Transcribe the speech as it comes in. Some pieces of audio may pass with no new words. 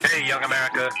Hey, young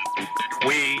America,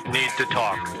 we need to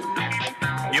talk.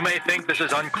 You may think this is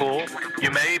uncool.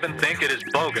 You may even think it is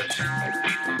bogus.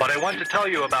 But I want to tell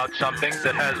you about something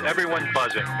that has everyone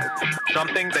buzzing.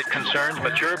 Something that concerns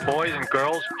mature boys and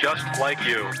girls just like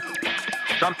you.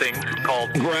 Something called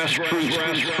grassroots.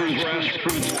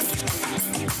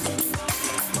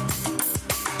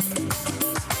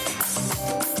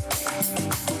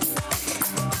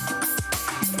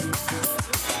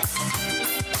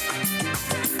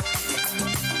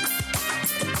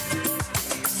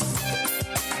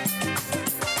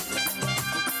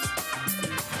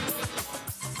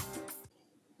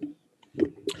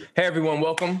 Hey everyone,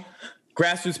 welcome.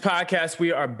 Grassroots Podcast,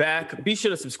 we are back. Be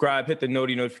sure to subscribe, hit the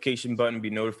notification button,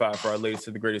 be notified for our latest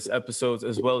and the greatest episodes,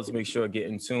 as well as make sure to get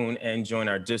in tune and join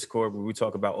our Discord where we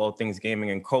talk about all things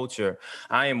gaming and culture.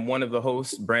 I am one of the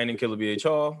hosts, Brandon Killer BH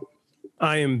Hall.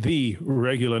 I am the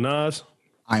regular Nas.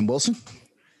 I'm Wilson.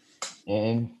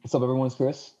 And what's up, everyone? It's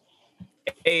Chris.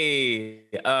 Hey,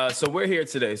 so we're here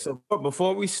today. So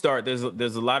before we start, there's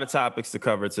a lot of topics to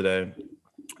cover today.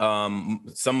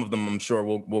 Some of them I'm sure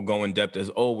we'll go in depth as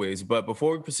always. But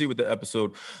before we proceed with the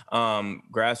episode,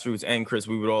 Grassroots and Chris,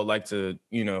 we would all like to,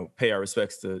 pay our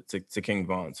respects to King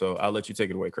Von. So I'll let you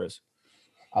take it away, Chris.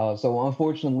 So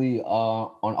unfortunately,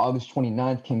 on August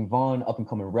 29th, King Von,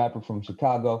 up-and-coming rapper from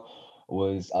Chicago,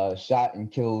 was shot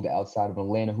and killed outside of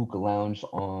Atlanta Hookah Lounge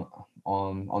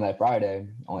on that Friday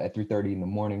at 3:30 in the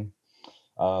morning.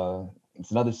 It's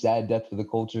another sad death for the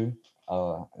culture.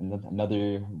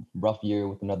 Another rough year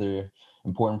with another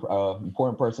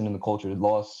important person in the culture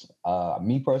lost.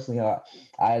 Me personally,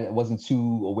 I wasn't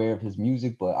too aware of his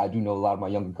music, but I do know a lot of my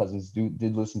younger cousins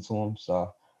did listen to him.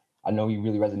 So I know he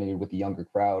really resonated with the younger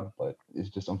crowd, but it's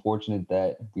just unfortunate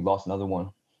that we lost another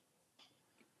one.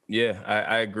 Yeah,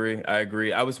 I agree.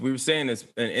 We were saying this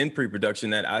in pre-production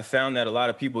that I found that a lot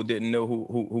of people didn't know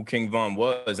who King Von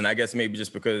was, and I guess maybe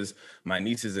just because my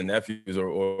nieces and nephews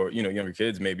or younger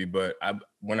kids maybe. But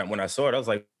when I saw it, I was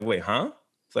like, wait, huh?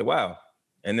 It's like, wow.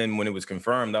 And then when it was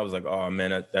confirmed, I was like, oh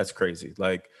man, that's crazy.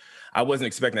 Like, I wasn't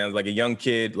expecting that. I was like a young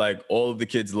kid, like all of the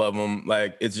kids love him.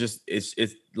 Like it's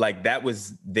like that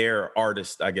was their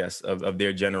artist, I guess, of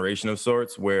their generation of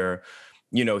sorts, where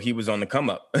he was on the come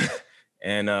up.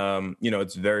 And,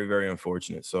 it's very, very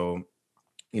unfortunate. So,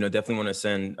 definitely want to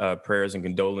send prayers and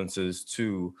condolences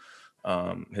to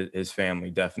his family,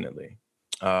 definitely.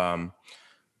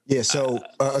 So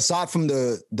aside from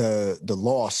the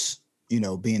loss,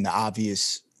 being the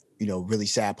obvious, really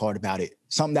sad part about it,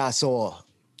 something that I saw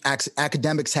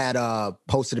academics had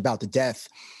posted about the death.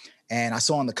 And I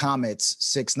saw in the comments,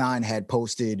 6ix9ine had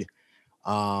posted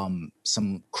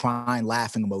some crying,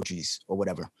 laughing emojis or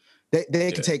whatever.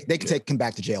 They can take him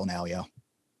back to jail now, yo.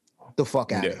 The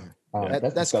fuck out of here.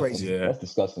 That's crazy. Yeah. That's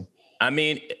disgusting. I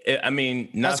mean,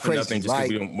 not that's for crazy. Nothing. Just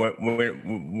like,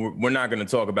 we're not going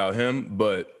to talk about him,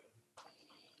 but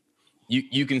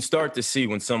you can start to see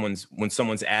when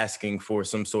someone's asking for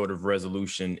some sort of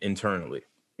resolution internally,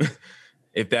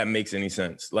 if that makes any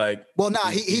sense. Like, well,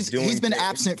 he's been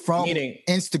absent from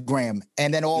Instagram,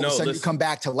 and then all of a sudden you come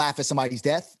back to laugh at somebody's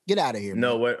death. Get out of here.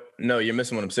 No, you're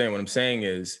missing what I'm saying. What I'm saying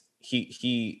is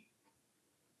he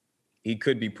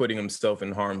could be putting himself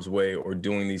in harm's way or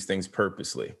doing these things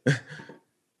purposely.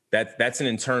 That's an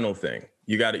internal thing.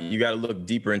 You got to look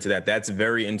deeper into that. That's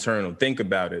very internal. Think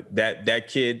about it. That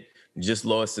kid just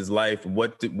lost his life.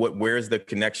 Where's the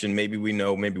connection? Maybe we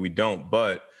know, maybe we don't.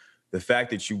 But the fact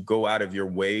that you go out of your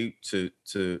way to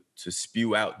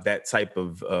spew out that type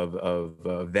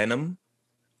of venom,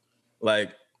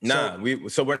 like. Nah, we're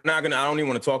not gonna. I don't even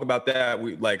want to talk about that.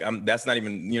 That's not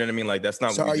even. You know what I mean? Like, that's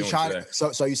not. So what are you trying to?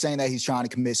 So are you saying that he's trying to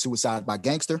commit suicide by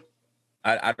gangster?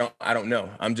 I don't know.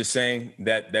 I'm just saying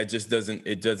that just doesn't.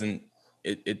 It doesn't.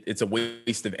 It's a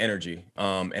waste of energy.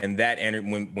 And that energy,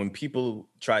 when people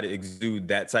try to exude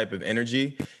that type of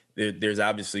energy, there's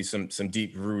obviously some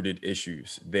deep rooted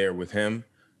issues there with him.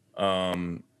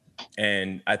 And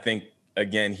I think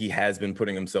again he has been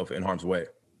putting himself in harm's way.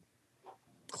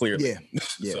 Clearly.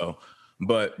 Yeah. So,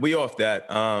 but we off that.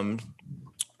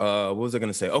 What was I going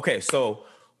to say? Okay, so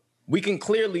we can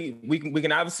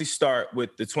obviously start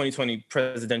with the 2020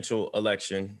 presidential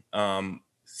election,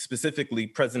 specifically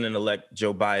President-elect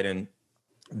Joe Biden,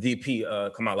 VP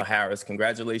Kamala Harris.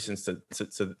 Congratulations to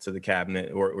the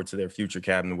cabinet or to their future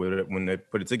cabinet when they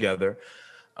put it together.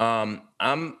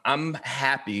 I'm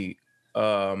happy.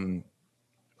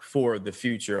 For the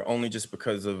future, only just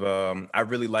because of I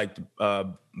really liked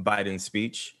Biden's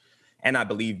speech, and I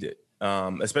believed it,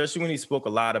 especially when he spoke a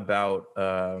lot about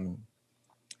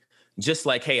just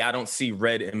like, hey, I don't see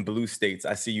red and blue states.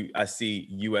 I see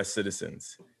U.S.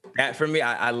 citizens. That for me,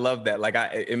 I love that. Like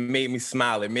it made me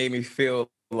smile. It made me feel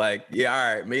like, yeah,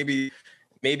 all right, maybe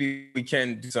we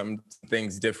can do some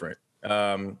things different.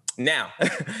 Now,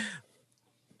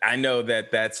 I know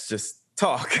that that's just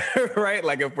talk, right?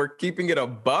 Like if we're keeping it a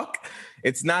buck,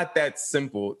 it's not that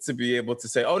simple to be able to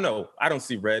say, oh no, I don't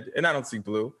see red and I don't see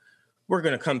blue. We're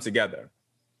gonna come together.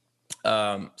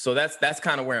 So that's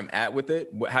kind of where I'm at with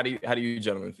it. How do you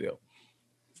gentlemen feel?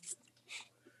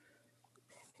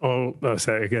 Oh,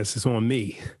 sorry, I guess it's on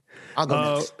me. I'll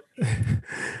go next.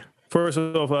 First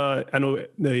off, I know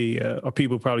our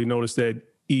people probably noticed that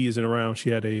E isn't around.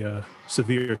 She had a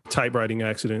severe typewriting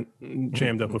accident,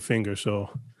 jammed up her finger, so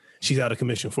she's out of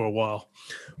commission for a while.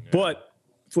 Yeah. But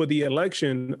for the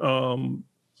election,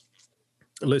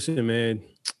 listen, man,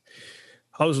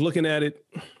 I was looking at it,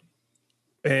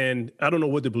 and I don't know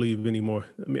what to believe anymore.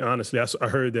 I mean, honestly, I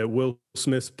heard that Will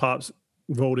Smith's pops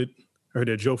voted. I heard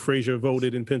that Joe Frazier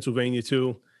voted in Pennsylvania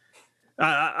too.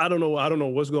 I don't know. I don't know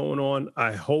what's going on.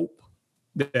 I hope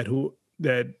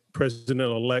that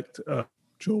President-elect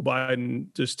Joe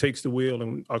Biden just takes the wheel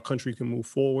and our country can move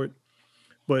forward.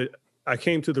 But I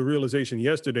came to the realization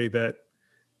yesterday that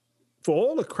for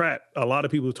all the crap a lot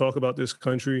of people talk about this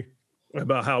country,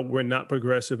 about how we're not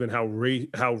progressive and how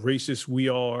racist we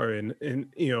are,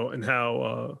 and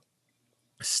how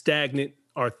stagnant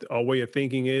our way of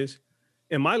thinking is.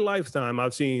 In my lifetime,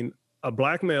 I've seen a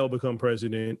black male become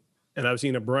president, and I've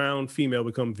seen a brown female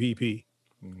become VP.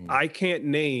 Mm-hmm. I can't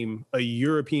name a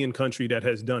European country that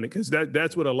has done it, because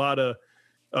that's what a lot of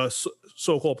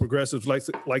so-called progressives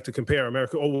like to compare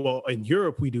America. Oh, well, in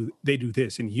Europe they do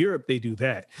this. In Europe they do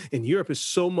that. And Europe is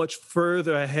so much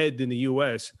further ahead than the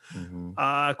U.S. Mm-hmm.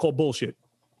 I call bullshit.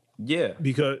 Yeah,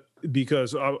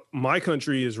 because my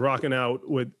country is rocking out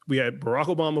with. We had Barack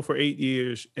Obama for 8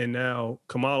 years, and now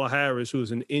Kamala Harris, who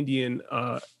is an Indian,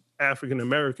 African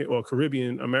American or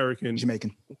Caribbean American,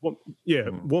 Jamaican,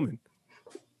 woman.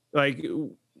 Like,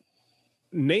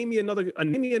 name me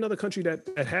another country that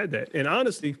had that. And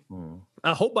honestly,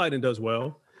 I hope Biden does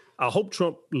well. I hope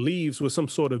Trump leaves with some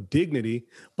sort of dignity.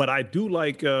 But I do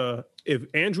like if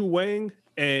Andrew Wang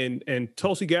and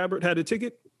Tulsi Gabbard had a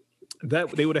ticket,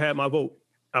 that they would have had my vote.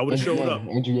 I would have showed up.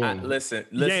 Listen.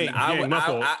 Yang, my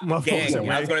fault. I was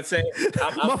going to say,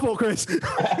 my fault, Chris.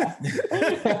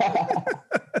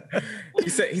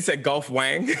 He said Golf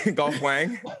Wang.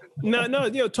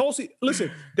 No, Tulsi.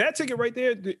 Listen, that ticket right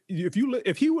there.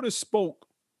 If he would have spoke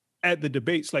at the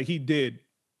debates like he did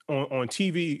on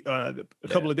TV a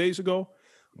couple of days ago,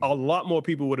 a lot more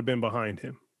people would have been behind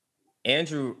him.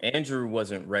 Andrew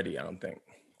wasn't ready, I don't think.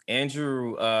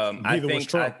 Andrew, neither was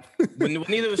Trump.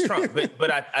 Neither was Trump,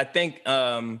 but I think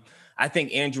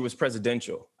Andrew was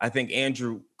presidential. I think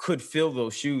Andrew could fill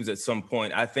those shoes at some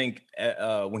point. I think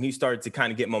when he started to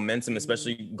kind of get momentum,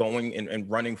 especially going and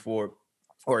running for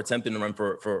or attempting to run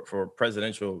for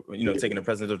presidential, taking a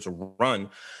presidential run,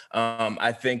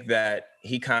 I think that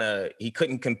he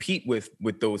couldn't compete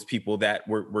with those people that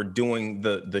were doing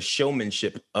the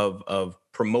showmanship of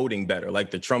promoting better, like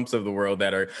the Trumps of the world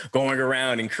that are going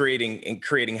around and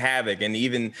creating havoc, and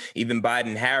even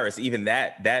Biden Harris, even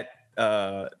that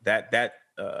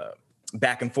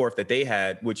back and forth that they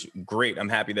had, which great. I'm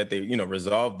happy that they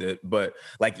resolved it, but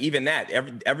like even that,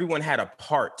 everyone had a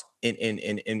part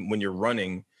in when you're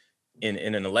running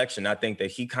in an election. I think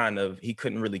that he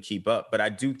couldn't really keep up, but I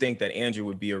do think that Andrew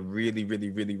would be a really,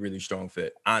 really, really, really strong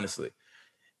fit. Honestly,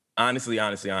 I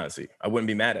wouldn't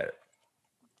be mad at it.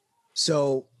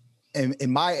 So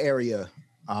in my area,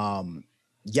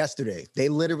 yesterday, they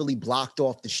literally blocked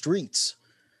off the streets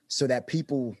so that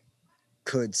people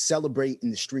could celebrate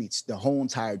in the streets the whole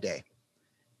entire day.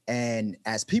 And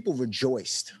as people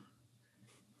rejoiced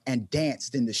and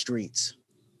danced in the streets,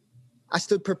 I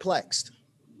stood perplexed,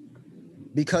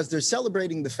 because they're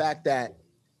celebrating the fact that,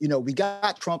 we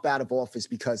got Trump out of office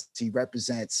because he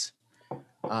represents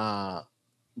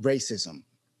racism,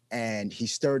 and he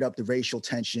stirred up the racial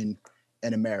tension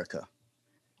in America.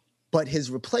 But his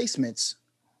replacements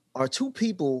are two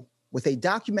people with a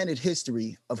documented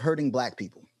history of hurting Black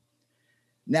people.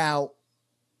 Now,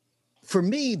 for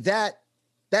me, that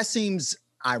seems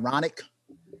ironic.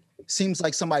 Seems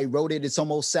like somebody wrote it. It's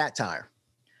almost satire.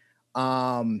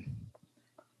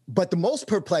 But the most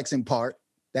perplexing part,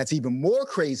 that's even more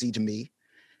crazy to me,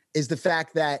 is the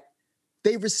fact that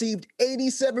they received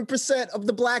 87% of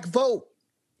the Black vote.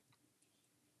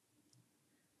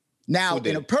 Now,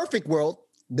 in a perfect world,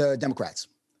 the Democrats.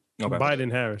 Okay.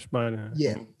 Biden Harris.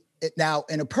 Yeah. Now,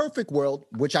 in a perfect world,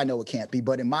 which I know it can't be,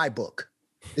 but in my book,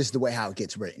 this is the way how it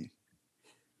gets written.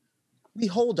 We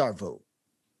hold our vote.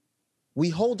 We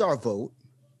hold our vote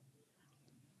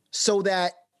so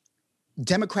that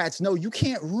Democrats know you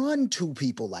can't run two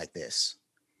people like this.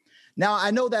 Now,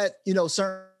 I know that, you know,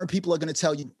 certain people are going to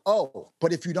tell you, oh,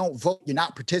 but if you don't vote, you're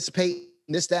not participating,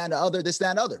 this, that, and the other, this, that,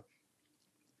 and the other.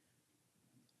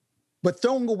 But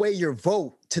throwing away your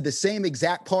vote to the same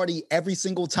exact party every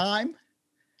single time,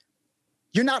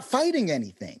 you're not fighting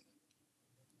anything.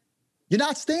 You're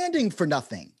not standing for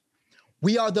nothing.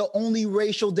 We are the only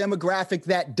racial demographic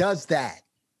that does that.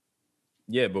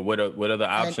 Yeah, but what other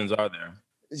options are there?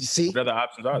 See, what other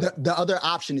options are there? The other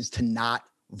option is to not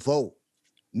vote.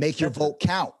 Make your vote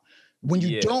count. When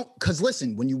you don't, because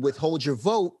listen, when you withhold your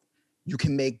vote, you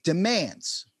can make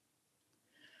demands.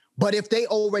 But if they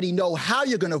already know how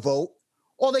you're going to vote,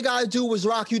 all they got to do is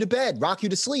rock you to bed, rock you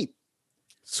to sleep.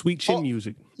 Sweet chin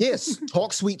music. Yes,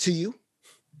 talk sweet to you.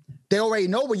 They already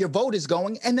know where your vote is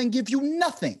going and then give you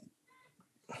nothing.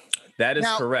 That is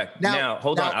correct. Now,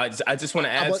 hold on. I just want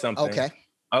to add something. Okay.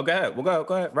 Oh, go ahead. Well,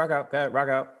 go ahead. Rock out. Go ahead. Rock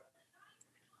out.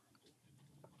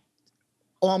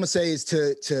 All I'm gonna say is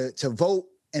to vote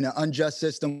in an unjust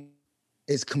system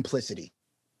is complicity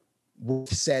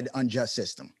with said unjust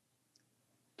system.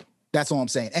 That's all I'm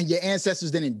saying. And your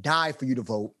ancestors didn't die for you to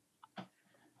vote.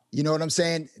 You know what I'm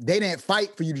saying? They didn't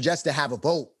fight for you just to have a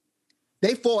vote.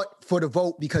 They fought for the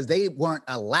vote because they weren't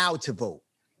allowed to vote.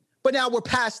 But now we're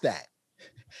past that.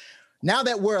 Now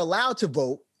that we're allowed to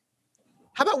vote,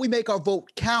 how about we make our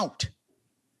vote count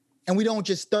and we don't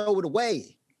just throw it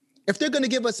away? If they're going to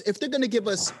give us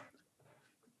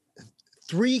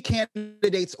 3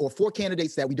 candidates or 4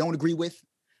 candidates that we don't agree with,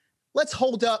 let's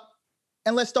hold up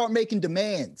and let's start making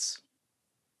demands.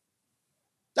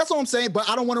 That's all I'm saying, but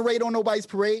I don't want to raid on nobody's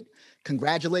parade.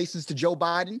 Congratulations to Joe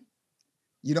Biden.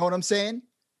 You know what I'm saying?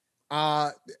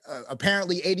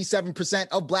 Apparently 87%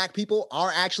 of Black people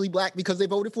are actually Black because they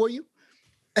voted for you.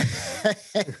 and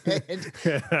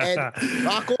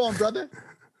rock on, brother.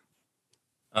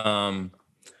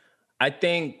 I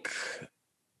think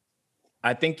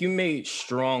you made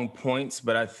strong points,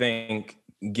 but I think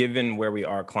given where we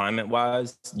are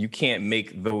climate-wise, you can't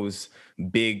make those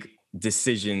big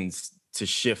decisions to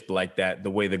shift like that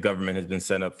the way the government has been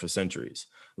set up for centuries.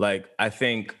 Like, I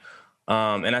think,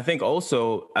 and I think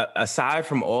also, aside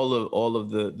from all of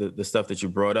the stuff that you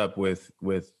brought up with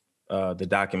the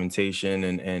documentation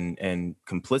and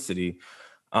complicity,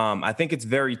 I think it's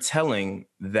very telling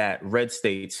that red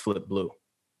states flip blue.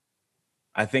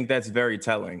 I think that's very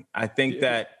telling. I think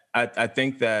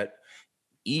that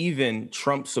even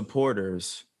Trump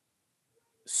supporters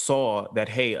saw that,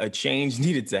 hey, a change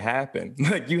needed to happen.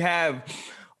 Like, you have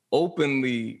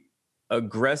openly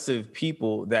aggressive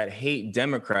people that hate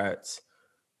Democrats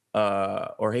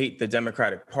or hate the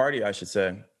Democratic Party, I should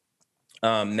say,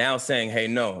 now saying, hey,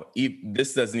 no,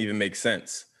 this doesn't even make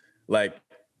sense. Like,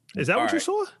 is that what you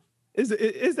saw? Is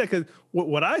that because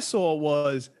what I saw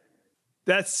was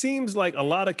that seems like a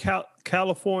lot of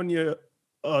California,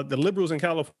 the liberals in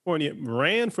California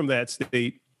ran from that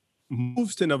state,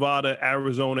 moved to Nevada,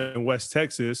 Arizona, and West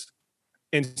Texas,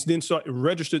 and then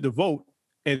registered to vote,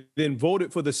 and then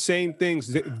voted for the same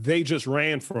things that they just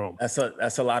ran from. That's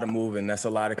a lot of moving. That's a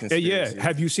lot of conspiracy. Yeah.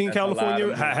 Have you seen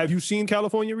California? Have you seen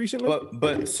California recently?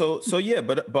 But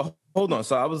hold on.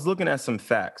 So I was looking at some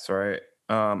facts, right?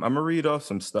 I'm gonna read off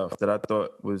some stuff that I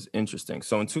thought was interesting.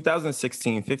 So in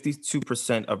 2016,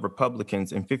 52% of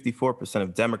Republicans and 54%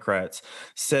 of Democrats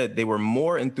said they were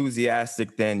more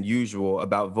enthusiastic than usual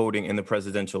about voting in the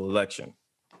presidential election.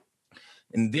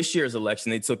 In this year's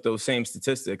election, they took those same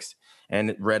statistics and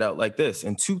it read out like this.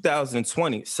 In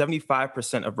 2020,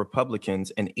 75% of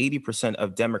Republicans and 80%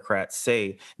 of Democrats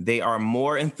say they are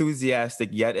more enthusiastic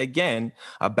yet again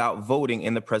about voting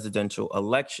in the presidential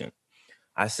election.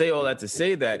 I say all that to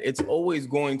say that it's always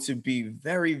going to be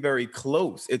very, very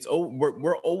close.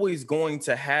 We're always going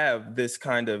to have this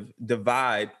kind of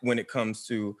divide when it comes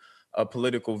to a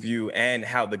political view and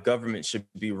how the government should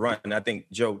be run. And I think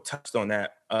Joe touched on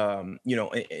that,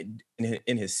 in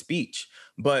his speech.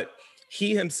 But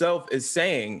he himself is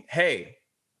saying, hey,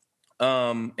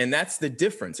 and that's the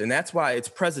difference. And that's why it's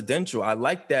presidential. I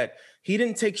like that he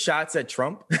didn't take shots at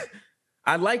Trump.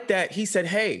 I like that he said,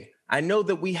 hey, I know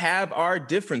that we have our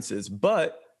differences,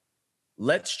 but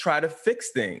let's try to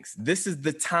fix things. This is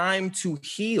the time to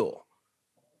heal.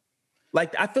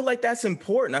 Like, I feel like that's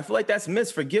important. I feel like that's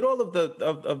missed. Forget all of the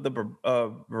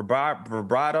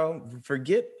vibrato.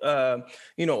 Forget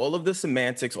all of the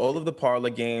semantics, all of the parlor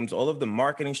games, all of the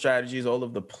marketing strategies, all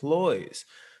of the ploys.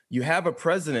 You have a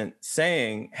president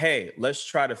saying, "Hey, let's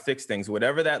try to fix things.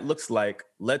 Whatever that looks like,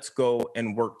 let's go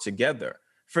and work together."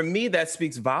 For me, that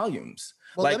speaks volumes.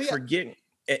 Well, like, forgetting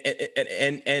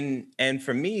and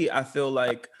for me, I feel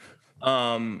like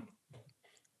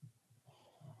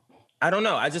I don't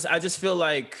know. I just feel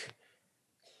like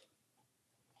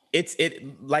it's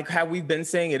like how we've been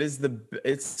saying, I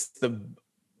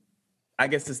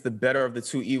guess it's the better of the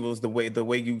two evils, the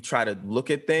way you try to look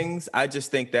at things. I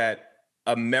just think that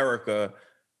America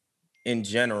in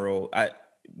general,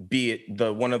 be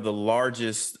it one of the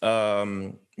largest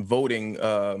voting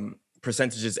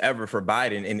percentages ever for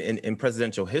Biden in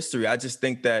presidential history, I just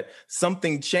think that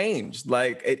something changed.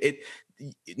 Like it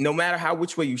no matter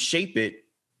which way you shape it,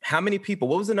 how many people,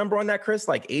 what was the number on that, Chris?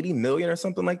 Like 80 million or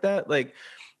something like that? Like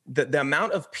the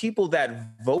amount of people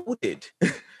that voted,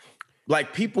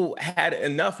 like people had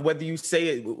enough, whether you say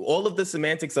it, all of the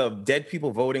semantics of dead people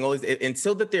voting, all this,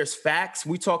 until that there's facts,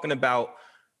 we're talking about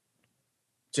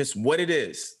just what it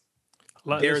is.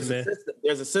 There's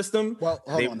a system. Well,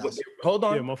 hold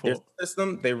on. Yeah, There's a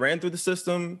system. They ran through the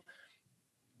system.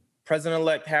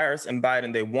 President-elect Harris and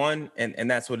Biden, they won,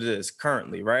 and that's what it is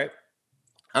currently, right?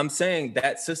 I'm saying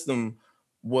that system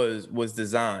was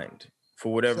designed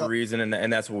for whatever reason,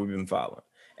 and that's what we've been following.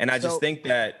 And I just think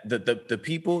that the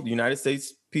people, the United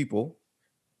States people,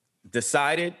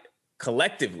 decided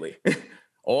collectively.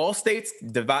 All states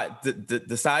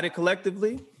decided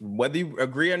collectively, whether you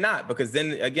agree or not, because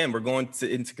then again, we're going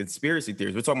into conspiracy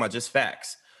theories. We're talking about just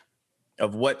facts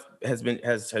of what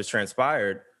has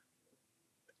transpired.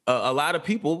 A lot of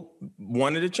people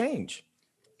wanted to change.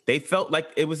 They felt like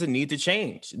it was a need to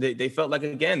change. They felt like,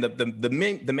 again, the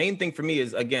main thing for me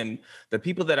is, again, the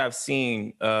people that I've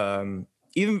seen,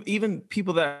 even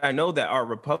people that I know that are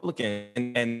Republican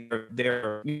and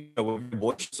they're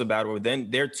voiceless about it, or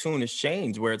then their tune has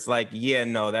changed, where it's like, yeah,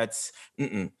 no, that's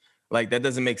like that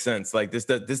doesn't make sense. Like this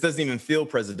doesn't even feel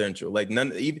presidential. Like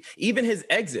even his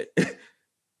exit,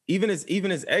 even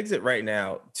his exit right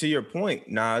now. To your point,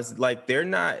 Nas, like they're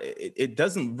not. It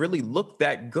doesn't really look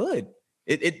that good.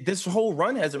 This whole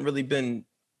run hasn't really been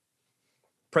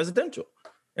presidential,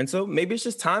 and so maybe it's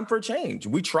just time for a change.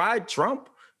 We tried Trump.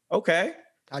 Okay,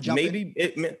 maybe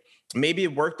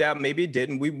it worked out, maybe it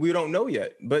didn't. We don't know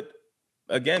yet. But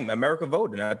again, America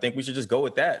voted, and I think we should just go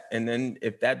with that. And then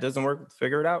if that doesn't work,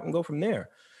 figure it out and go from there.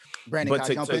 Brandon,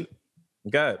 can I jump in?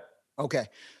 Go ahead. Okay,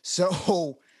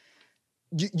 so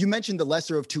you mentioned the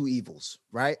lesser of two evils,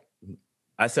 right?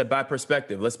 I said by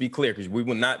perspective. Let's be clear, because we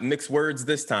will not mix words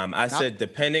this time. I said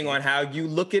depending on how you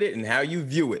look at it and how you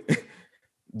view it.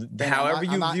 However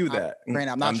you view that.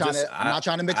 Brandon, I'm not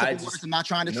trying to mix up the words. I'm not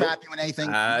trying to trap you in anything.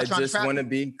 I just want to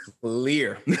be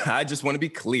clear. I just want to be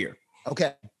clear.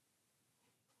 Okay.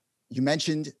 You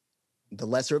mentioned the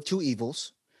lesser of two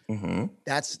evils. Mm-hmm.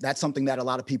 That's something that a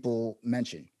lot of people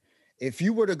mention. If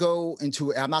you were to go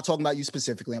into, I'm not talking about you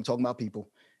specifically, I'm talking about people.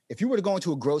 If you were to go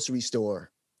into a grocery store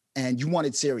and you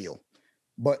wanted cereal,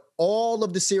 but all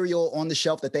of the cereal on the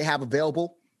shelf that they have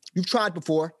available, you've tried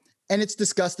before, and it's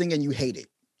disgusting and you hate it.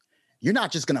 You're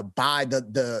not just gonna buy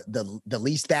the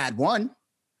least bad one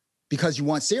because you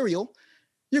want cereal.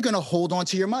 You're gonna hold on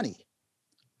to your money.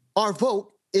 Our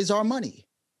vote is our money.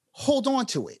 Hold on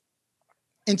to it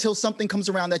until something comes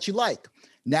around that you like.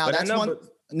 Now but that's one.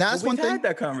 Now that's one thing. We've had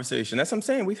that conversation. That's what I'm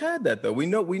saying. We've had that though. We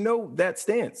know that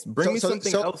stance. Bring me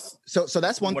something else. So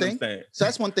that's one thing. So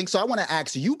that's one thing. So I want to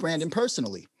ask you, Brandon,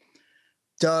 personally.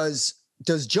 Does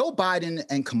Joe Biden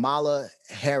and Kamala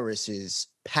Harris's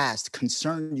past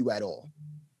concern you at all?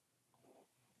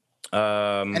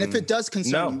 And if it does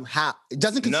concern you, how? It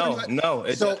doesn't concern you? No.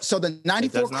 So the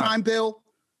 94 crime bill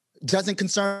doesn't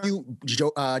concern you.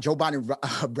 Joe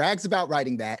Biden brags about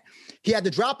writing that. He had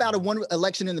to drop out of one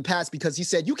election in the past because he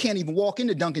said you can't even walk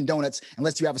into Dunkin' Donuts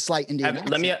unless you have a slight Indian accent.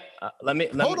 Let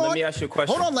me ask you a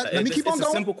question. Hold on, let me keep on going. It's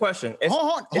a simple question.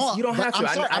 Hold on. You don't have to.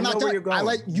 I'm sorry, I know where you're going. I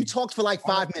let you talk for like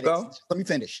 5 minutes. Go. Let me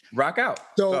finish. Rock out.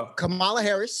 So Kamala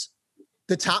Harris,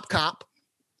 the top cop,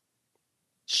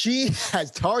 she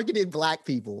has targeted Black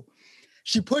people.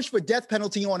 She pushed for death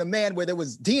penalty on a man where there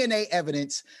was DNA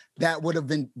evidence that would have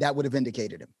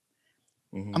indicated him.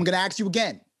 Mm-hmm. I'm going to ask you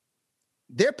again.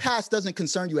 Their past doesn't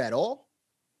concern you at all?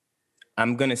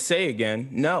 I'm going to say again,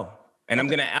 no. And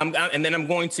then I'm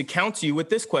going to counter you with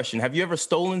this question. Have you ever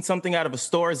stolen something out of a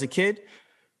store as a kid?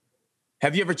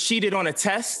 Have you ever cheated on a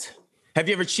test? Have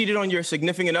you ever cheated on your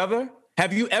significant other?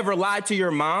 Have you ever lied to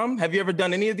your mom? Have you ever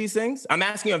done any of these things? I'm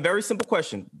asking you a very simple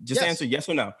question. Just answer yes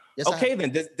or no. Yes, okay,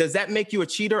 then. Does that make you a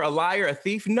cheater, a liar, a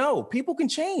thief? No. People can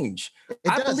change.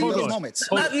 I believe in moments.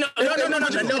 No.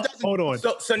 Hold on.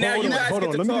 So now you guys get to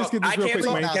talk. Let me just get this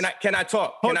real quick, man. Can I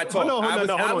talk? Can I talk?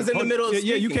 I was in the middle of speaking.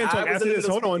 Yeah, you can't talk after this.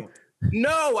 Hold on.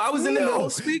 No, I was in the middle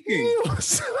of speaking.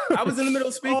 I was in the middle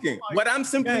of speaking. What I'm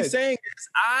simply saying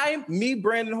is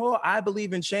Brandon Hall, I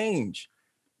believe in change.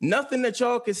 Nothing that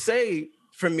y'all can say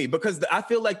from me, because I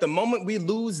feel like the moment we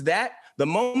lose that, The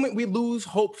moment we lose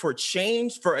hope for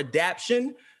change, for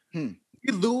adaptation,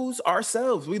 we lose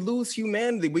ourselves. We lose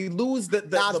humanity. We lose the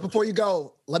Nas, before you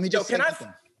go, let me just say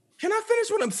something. Can I finish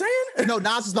what I'm saying? No,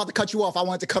 Nas is about to cut you off. I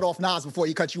wanted to cut off Nas before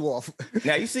he cut you off.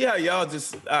 Now you see how y'all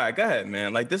just, all right, go ahead,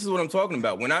 man. Like, this is what I'm talking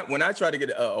about. When I try to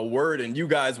get a word and you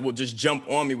guys will just jump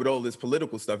on me with all this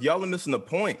political stuff, y'all are missing the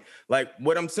point. Like,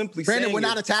 what I'm simply Brandon, saying, we're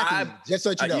not attacking you, just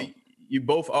so you know. You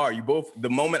both are. You both,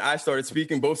 the moment I started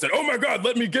speaking, both said, "Oh my God,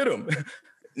 let me get him."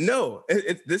 No,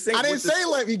 this ain't. I didn't say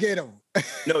let me get him.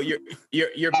 No, your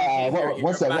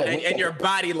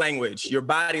body language. Your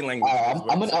body language.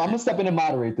 I'm gonna step in and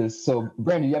moderate this. So,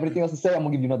 Brandon, you have anything else to say? I'm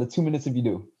gonna give you another 2 minutes if you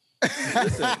do.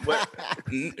 Listen,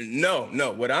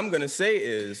 no. What I'm gonna say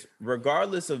is,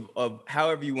 regardless of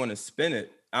however you want to spin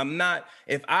it, I'm not.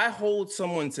 If I hold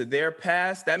someone to their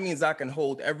past, that means I can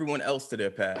hold everyone else to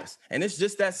their past, and it's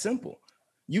just that simple.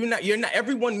 You're not.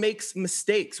 Everyone makes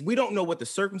mistakes. We don't know what the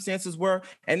circumstances were,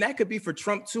 and that could be for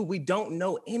Trump too. We don't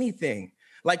know anything.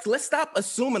 Like, let's stop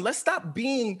assuming. Let's stop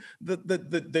being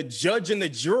the judge and the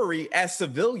jury as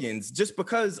civilians just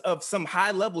because of some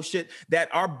high level shit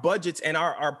that our budgets and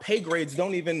our pay grades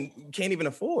can't even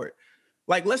afford.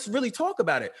 Like, let's really talk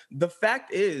about it. The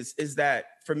fact is that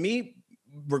for me,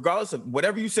 regardless of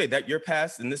whatever you say, that your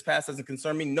past and this past doesn't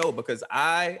concern me, no, because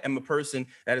I am a person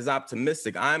that is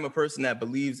optimistic. I'm a person that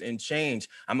believes in change.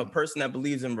 I'm a person that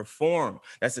believes in reform.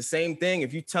 That's the same thing.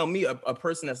 If you tell me a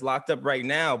person that's locked up right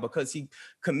now because he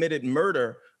committed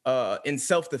murder in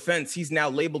self-defense, he's now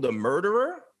labeled a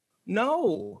murderer?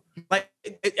 No. Like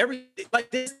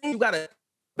this thing you gotta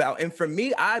about. And for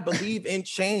me, I believe in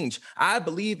change. I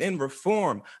believe in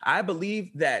reform. I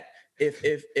believe that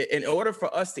if in order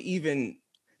for us to even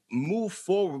move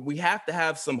forward, we have to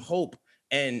have some hope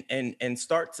and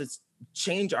start to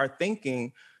change our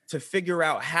thinking to figure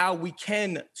out how we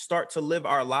can start to live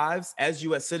our lives as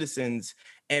U.S. citizens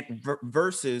and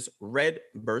versus red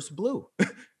versus blue.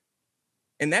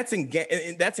 And that's in gang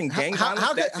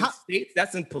violence, that's in states,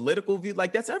 that's in political view,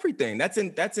 like that's everything. That's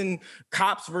in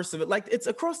cops versus, like, it's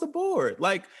across the board.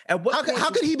 Like, at what how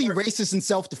could he be racist in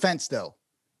self-defense though?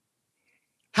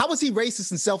 How was he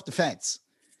racist in self-defense?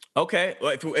 Okay,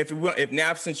 well, if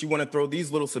now, since you want to throw these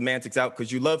little semantics out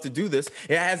because you love to do this,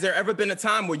 has there ever been a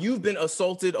time where you've been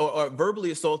assaulted or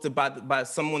verbally assaulted by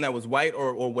someone that was white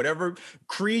or whatever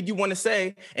creed you want to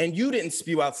say, and you didn't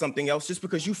spew out something else just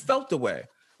because you felt the way?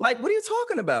 Like, what are you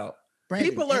talking about? Brandon,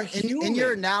 people are human. In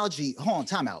your analogy, hold on,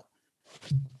 time out.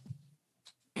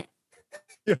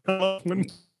 That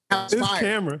was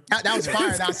fire. That was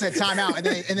fire. And I said time out, and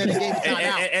then it gave the time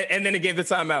out. And then it gave the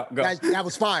time out. Go. That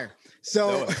was fire.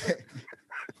 So,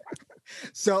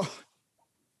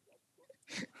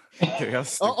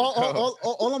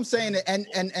 all I'm saying,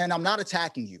 and I'm not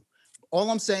attacking you. All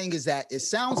I'm saying is that it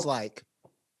sounds like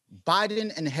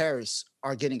Biden and Harris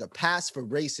are getting a pass for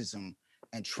racism,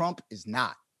 and Trump is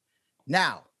not.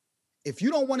 Now, if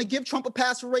you don't want to give Trump a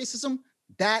pass for racism,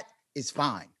 that is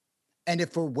fine. And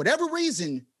if for whatever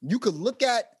reason you could look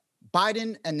at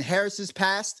Biden and Harris's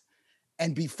past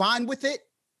and be fine with it,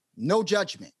 no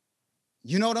judgment.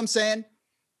 You know what I'm saying?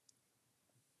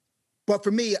 But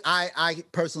for me, I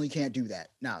personally can't do that,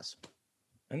 Nas.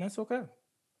 And that's okay.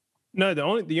 No,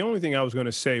 the only thing I was going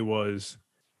to say was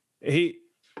it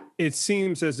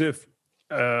seems as if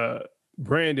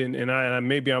Brandon, and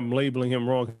maybe I'm labeling him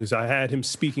wrong because I had him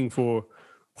speaking for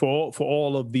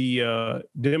all of the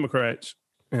Democrats,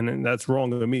 and that's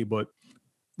wrong of me, but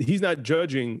he's not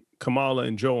judging Kamala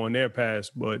and Joe on their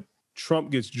past, but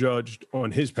Trump gets judged on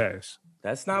his past.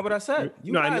 That's not what I said.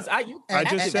 I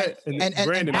just said,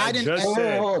 Brandon, I just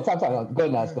said. Go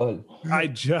ahead, Nas, go ahead. I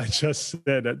just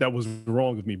said that was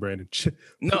wrong of me, Brandon.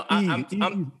 No, I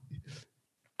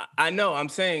know. I'm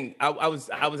saying I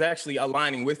was actually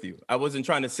aligning with you. I wasn't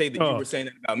trying to say that you were saying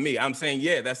that about me. I'm saying,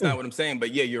 yeah, that's not what I'm saying.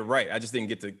 But yeah, you're right. I just didn't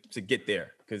get to get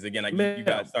there because again, you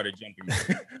guys started jumping.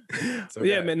 So,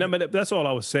 yeah, man. No, but that's all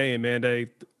I was saying, man. I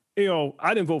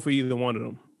didn't vote for either one of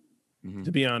them. Mm-hmm.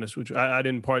 To be honest with you, I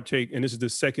didn't partake, and this is the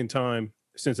second time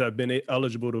since I've been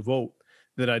eligible to vote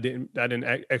that I didn't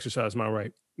exercise my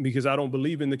right because I don't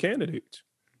believe in the candidates.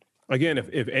 Again,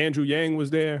 if Andrew Yang was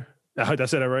there, I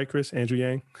said that right, Chris? Andrew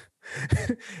Yang?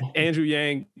 Andrew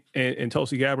Yang and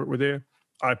Tulsi Gabbard were there,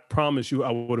 I promise you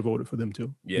I would have voted for them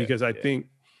too. Yeah, because I think,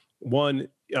 one,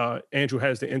 Andrew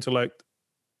has the intellect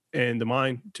and the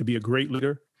mind to be a great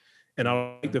leader. And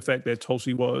I like the fact that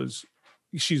Tulsi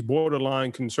she's borderline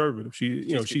conservative.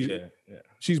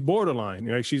 She's borderline,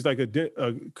 right? She's like a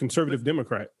conservative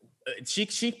Democrat.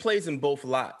 She plays in both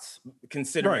lots,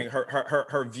 considering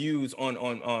her views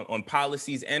on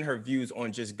policies and her views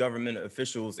on just government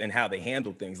officials and how they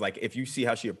handle things. Like if you see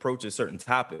how she approaches certain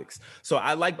topics, so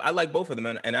I like both of them,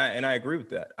 and I agree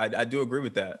with that. I do agree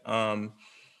with that.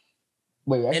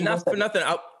 Wait, and not for nothing.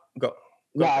 I'll go.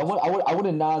 Yeah, I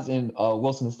wanted Nas and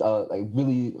Wilson like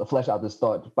really flesh out this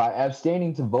thought by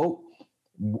abstaining to vote.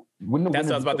 That's what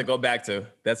I was about to go back to.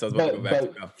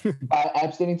 By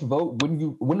abstaining to vote, wouldn't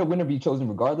the winner be chosen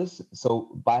regardless?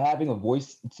 So by having a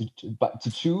voice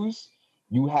to choose,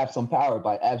 you have some power.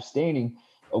 By abstaining,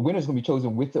 a winner's gonna be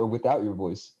chosen with or without your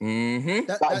voice. Mm-hmm.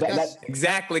 That's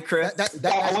exactly, Chris.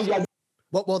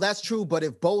 Well, that's true. But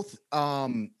if both,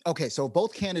 so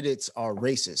both candidates are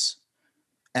racist,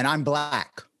 and I'm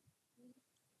black,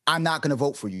 I'm not gonna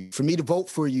vote for you. For me to vote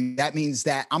for you, that means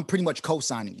that I'm pretty much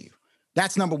co-signing you.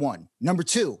 That's number one. Number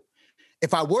two,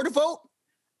 if I were to vote,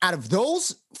 out of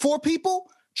those four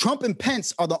people, Trump and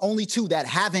Pence are the only two that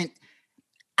haven't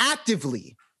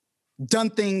actively done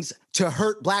things to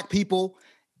hurt Black people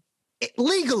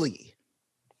legally.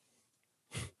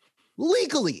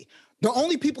 Legally. The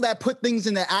only people that put things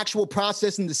in the actual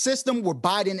process in the system were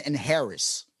Biden and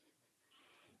Harris.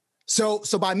 So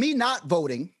by me not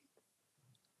voting,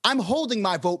 I'm holding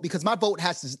my vote because my vote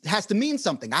has to mean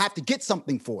something. I have to get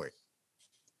something for it.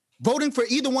 Voting for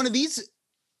either one of these,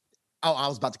 I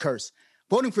was about to curse.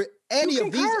 Voting for any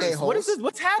of these a-holes. What is this?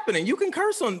 What's happening? You can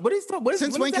curse on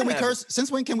Since when can we curse?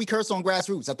 Since when can we curse on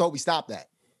Grassroots? I thought we stopped that.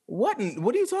 What are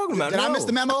you talking about? Did I miss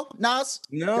the memo, Nas?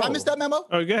 No. Did I miss that memo?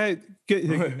 Oh, go ahead.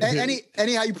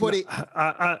 Anyhow you put it.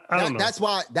 I don't know. That's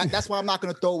why I'm not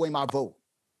going to throw away my vote.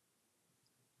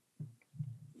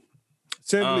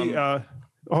 Simply,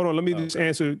 hold on. Let me just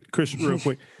answer Chris real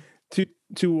quick.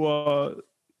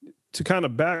 To kind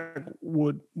of back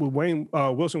what Wayne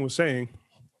Wilson was saying,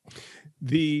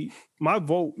 my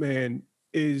vote, man,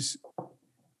 is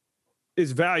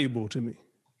valuable to me.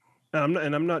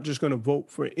 And I'm not just going to vote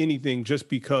for anything just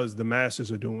because the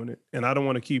masses are doing it. And I don't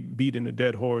want to keep beating a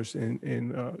dead horse and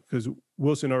because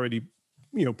Wilson already,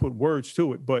 put words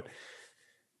to it. But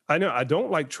I know I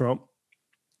don't like Trump.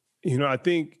 I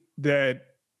think that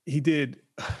he did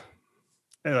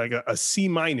like a C-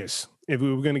 if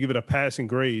we were going to give it a passing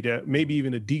grade, maybe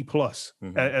even a D+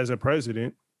 as a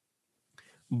president.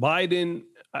 Biden,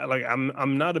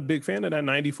 I'm not a big fan of that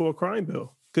 94 crime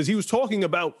bill because he was talking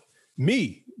about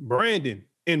me, Brandon,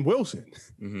 and Wilson.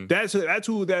 Mm-hmm. That's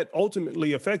who that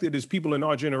ultimately affected is people in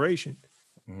our generation.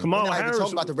 Mm-hmm. Kamala Harris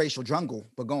talking about the racial jungle,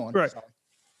 but go on. Right.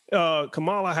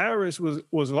 Kamala Harris was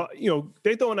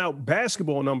they throwing out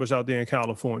basketball numbers out there in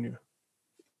California.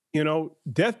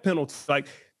 Death penalty,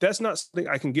 that's not something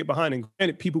I can get behind. And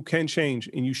granted, people can change,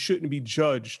 and you shouldn't be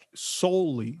judged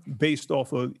solely based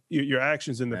off of your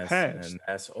actions in the past. And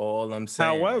that's all I'm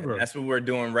saying. However, that's what we're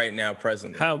doing right now,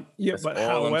 presently.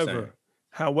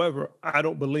 However, I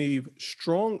don't believe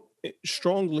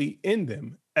strongly in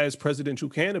them as presidential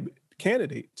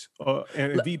candidates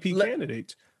and VP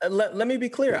candidates. Let me be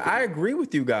clear. I agree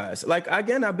with you guys.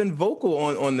 Again, I've been vocal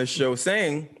on the show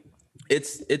saying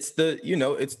it's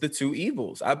the two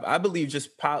evils. I believe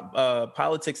just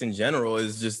politics in general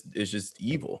is just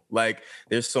evil.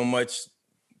 There's so much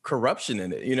corruption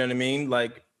in it. You know what I mean?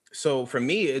 So for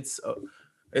me, it's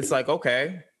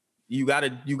okay, you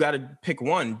gotta pick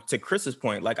one. To Chris's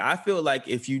point, I feel like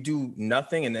if you do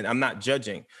nothing, and then I'm not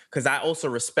judging because I also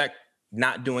respect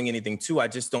not doing anything too. I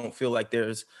just don't feel like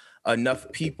there's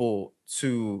enough people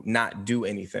to not do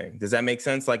anything. Does that make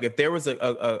sense? If there was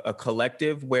a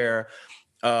collective where,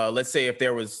 let's say if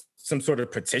there was some sort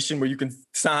of petition where you can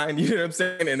sign, you know what I'm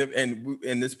saying?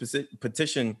 And this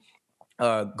petition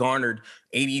garnered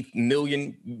 80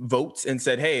 million votes and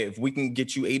said, hey, if we can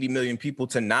get you 80 million people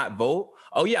to not vote,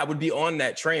 oh yeah, I would be on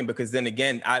that train because then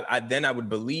again, I would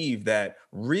believe that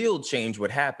real change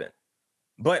would happen.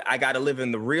 But I got to live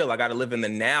in the real. I got to live in the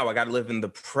now. I got to live in the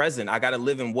present. I got to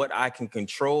live in what I can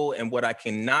control and what I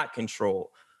cannot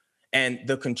control. And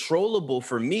the controllable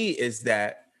for me is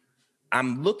that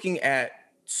I'm looking at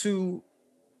two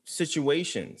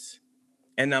situations.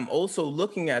 And I'm also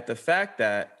looking at the fact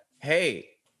that, hey,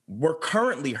 we're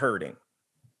currently hurting.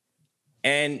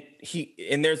 And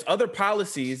there's other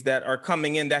policies that are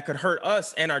coming in that could hurt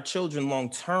us and our children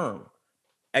long term.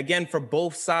 Again, for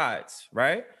both sides,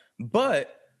 right?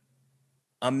 But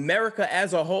America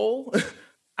as a whole,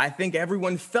 I think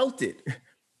everyone felt it.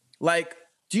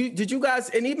 Did you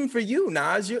guys, and even for you,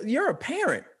 Nas, you're a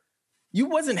parent. You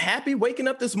wasn't happy waking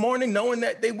up this morning knowing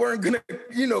that they weren't gonna,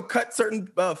 cut certain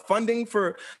funding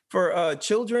for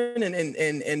children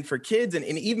and for kids and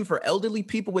even for elderly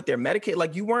people with their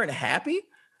Medicaid. You weren't happy.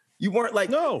 You weren't like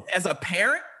No. as a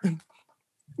parent.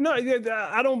 No,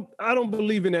 I don't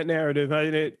believe in that narrative.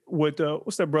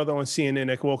 What's that brother on CNN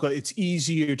that woke up? It's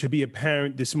easier to be a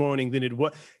parent this morning than it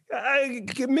was.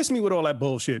 Miss me with all that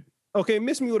bullshit. Okay,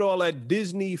 miss me with all that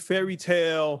Disney fairy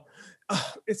tale.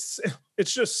 It's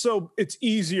just so it's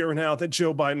easier now that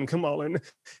Joe Biden come on and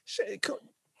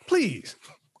please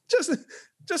just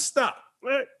stop.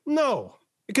 No,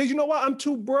 because you know what? I'm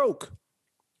too broke.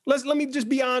 Let me just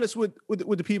be honest with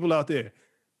the people out there.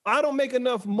 I don't make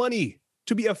enough money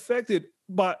to be affected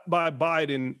by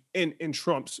Biden and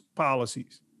Trump's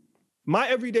policies. My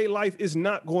everyday life is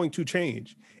not going to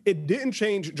change. It didn't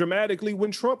change dramatically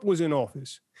when Trump was in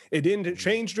office. It didn't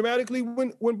change dramatically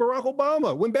when Barack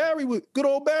Obama, when good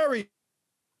old Barry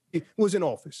was in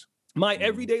office. My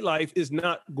everyday life is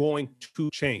not going to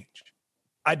change.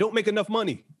 I don't make enough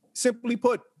money. Simply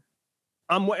put,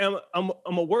 I'm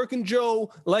a working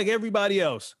Joe like everybody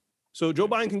else. So Joe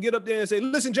Biden can get up there and say,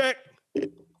 listen, Jack,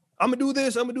 I'm going to do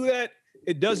this, I'm going to do that.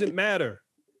 It doesn't matter.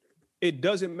 It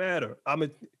doesn't matter.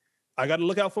 I got to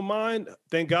look out for mine.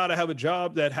 Thank God I have a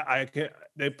job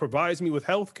that provides me with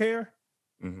health care.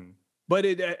 Mm-hmm. But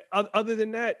other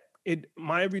than that,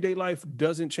 my everyday life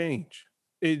doesn't change.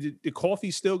 The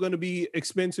coffee's still going to be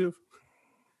expensive.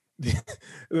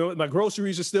 My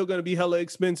groceries are still going to be hella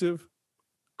expensive.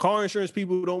 Car insurance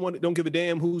people don't give a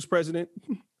damn who's president.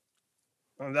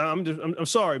 I'm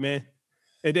sorry, man.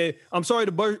 And then I'm sorry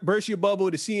to burst your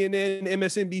bubble. The CNN,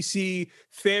 MSNBC,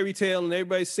 fairy tale, and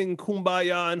everybody's singing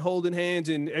 "Kumbaya" and holding hands,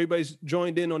 and everybody's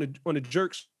joined in on a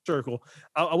jerk circle.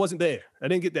 I wasn't there. I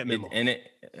didn't get that memo.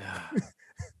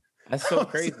 That's so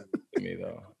crazy to me,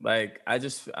 though. Like, I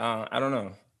just, I don't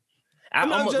know. I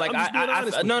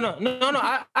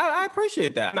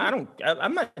appreciate that.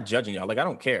 I'm not judging y'all. Like, I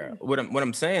don't care. What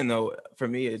I'm saying though, for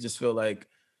me, it just feel like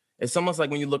it's almost like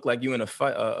when you look like you in a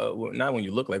fight. Not when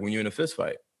you look like when you're in a fist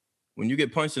fight. When you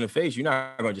get punched in the face, you're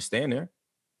not going to just stand there.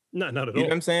 Not at all. You know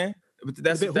what I'm saying? But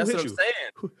that's what I'm saying.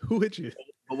 Who hit you?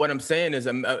 But what I'm saying is,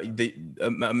 the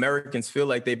Americans feel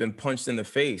like they've been punched in the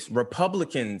face.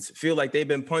 Republicans feel like they've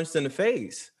been punched in the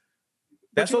face.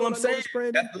 That's all I'm saying.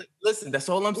 Listen, that's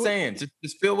all I'm saying.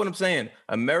 Just feel what I'm saying.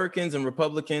 Americans and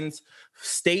Republicans,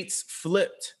 states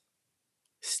flipped.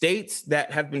 States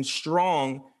that have been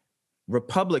strong,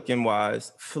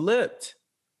 Republican-wise, flipped.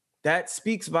 That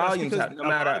speaks volumes. No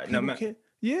matter.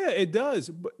 Yeah, it does.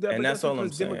 And that's all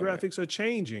I'm saying. Demographics are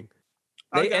changing.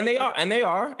 They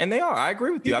are. I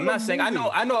agree with you. I'm not saying I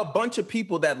know a bunch of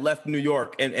people that left New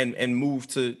York and moved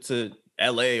to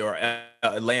LA or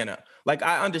Atlanta. Like,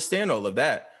 I understand all of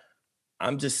that.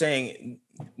 I'm just saying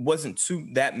it wasn't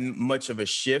that much of a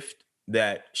shift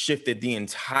that shifted the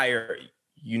entire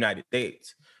United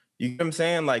States. You know what I'm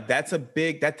saying? Like, that's a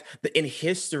big, in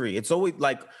history, it's always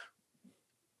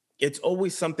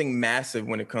something massive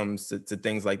when it comes to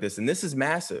things like this. And this is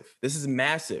massive. This is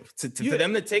massive. For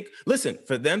them to take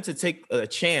a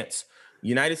chance,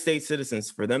 United States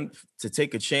citizens, for them to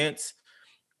take a chance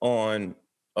on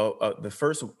the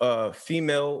first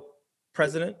female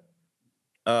president,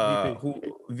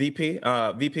 VP,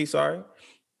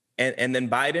 and then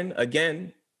Biden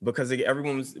again, because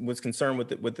everyone was concerned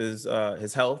with his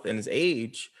health and his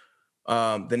age.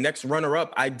 The next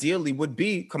runner-up ideally would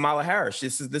be Kamala Harris.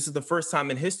 This is the first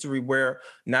time in history where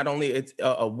not only it's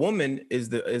a woman is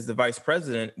the vice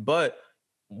president, but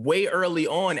way early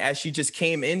on, as she just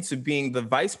came into being the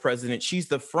vice president, she's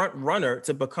the front runner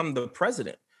to become the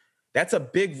president. That's a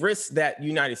big risk that the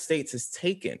United States has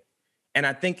taken. And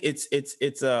I think it's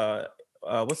what's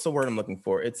the word I'm looking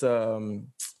for? It's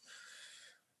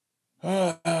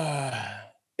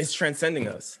transcending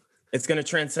us. It's going to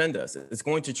transcend us. It's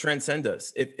going to transcend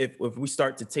us if we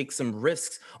start to take some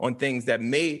risks on things that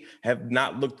may have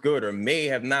not looked good or may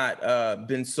have not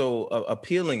been so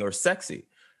appealing or sexy.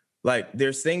 Like,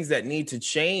 there's things that need to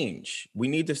change. We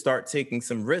need to start taking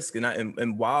some risk.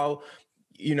 And while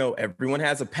everyone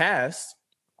has a past,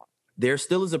 there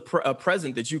still is a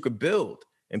present that you could build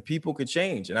and people could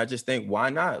change. And I just think, why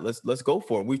not? Let's go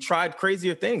for it. We've tried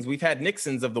crazier things. We've had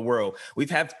Nixons of the world.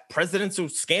 We've had presidential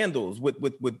scandals with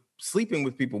sleeping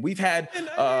with people. We've had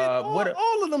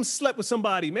all of them slept with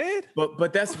somebody, man.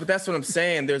 But that's what I'm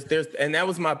saying. There's and that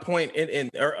was my point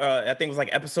in I think it was like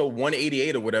episode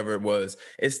 188 or whatever it was.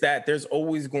 It's that there's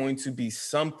always going to be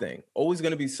something.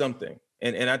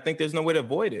 And I think there's no way to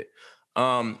avoid it.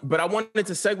 But I wanted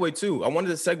to segue too.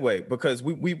 Because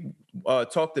we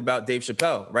talked about Dave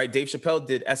Chappelle, right? Dave Chappelle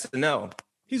did SNL.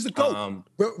 He's the GOAT.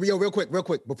 Real quick,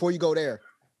 before you go there,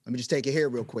 let me just take it here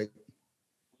real quick.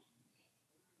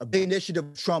 A big initiative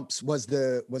of Trump's was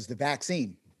the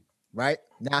vaccine, right?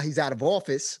 Now he's out of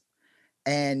office,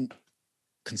 and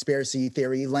conspiracy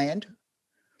theory land.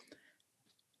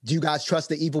 Do you guys trust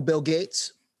the evil Bill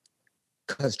Gates?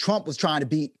 Because Trump was trying to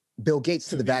beat Bill Gates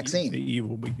to the vaccine. The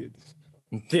evil Bill Gates.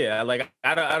 Yeah, like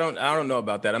I don't know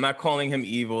about that. I'm not calling him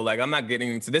evil. Like I'm not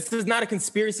getting into this. Is not a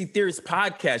conspiracy theorist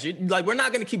podcast. Like we're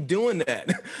not gonna keep doing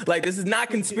that. Like this is not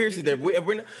conspiracy theory.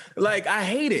 We're like I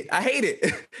hate it,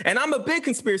 and I'm a big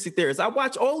conspiracy theorist. I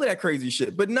watch all of that crazy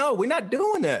shit. But no, we're not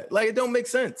doing that. Like it don't make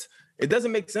sense. It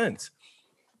doesn't make sense.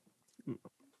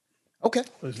 Okay.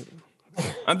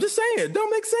 I'm just saying it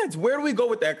don't make sense. Where do we go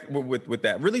with that? With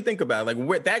that, really think about it. Like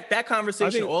where that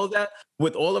conversation, all of that,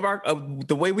 with all of our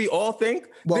the way we all think.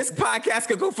 Well, this podcast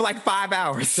could go for like 5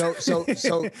 hours. So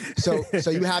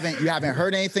you haven't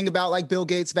heard anything about like Bill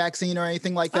Gates' vaccine or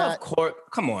anything like that? Of course,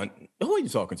 come on. Who are you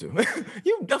talking to?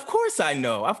 Of course I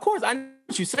know. Of course I know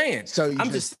what you're saying. So you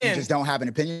just don't have an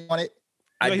opinion on it?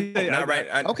 Not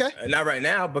right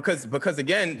now because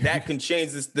again that can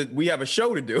change this. We have a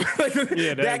show to do. Like,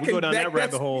 yeah, we go down that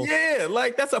rabbit hole. Yeah,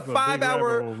 like that's a 5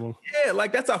 hour. Yeah,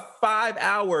 like that's a 5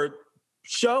 hour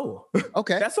show.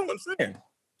 Okay, that's what I'm saying.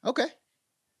 Okay,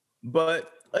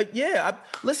 but yeah,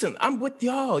 listen, I'm with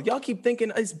y'all. Y'all keep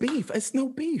thinking it's beef. It's no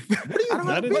beef. What are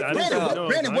you,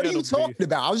 Brandon? What are you talking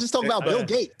about? I was just talking about Bill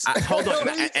Gates. Hold on. What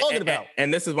are you talking about?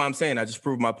 And this is why I'm saying I just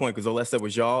proved my point because Olesa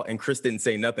was y'all and Chris didn't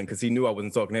say nothing because he knew I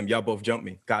wasn't talking to him. Y'all both jumped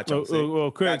me. Gotcha.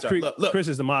 Well, Chris, Look. Chris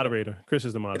is the moderator. Chris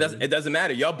is the moderator. It doesn't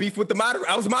matter. Y'all beef with the moderator.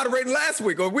 I was moderating last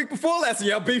week or a week before last, and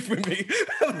y'all beef with me.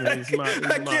 I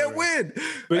can't win.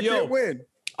 But I can't win.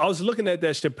 I was looking at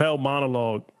that Chappelle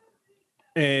monologue.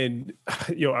 And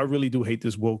I really do hate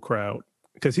this woke crowd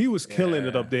because he was killing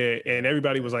it up there, and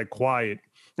everybody was like quiet.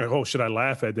 Like, oh, should I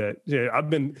laugh at that? Yeah,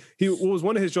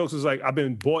 one of his jokes was like, I've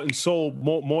been bought and sold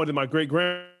more than my great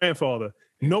grandfather.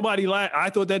 Nobody laughed. I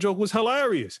thought that joke was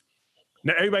hilarious.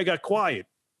 Now everybody got quiet.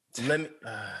 Let me.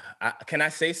 Can I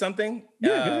say something?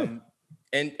 Yeah.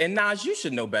 And Nas, you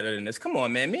should know better than this. Come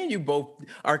on, man. Me and you both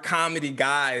are comedy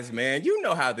guys, man. You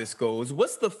know how this goes.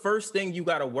 What's the first thing you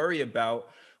got to worry about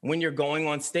when you're going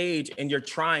on stage and you're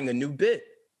trying a new bit?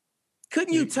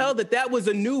 Couldn't you tell that was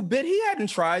a new bit? He hadn't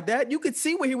tried that. You could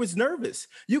see where he was nervous.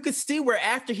 You could see where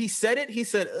after he said it, he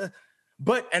said,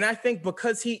 and I think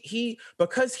because he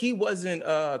wasn't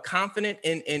confident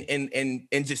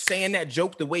in just saying that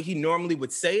joke the way he normally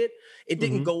would say it, it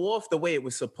didn't go off the way it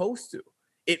was supposed to.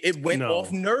 It went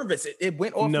off nervous. It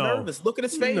went off nervous. Look at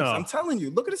his face. I'm telling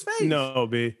you, look at his face. No,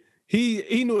 B.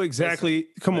 He knew exactly.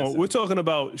 On, we're talking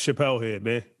about Chappelle here,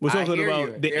 man. We're talking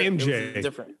about the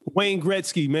MJ, Wayne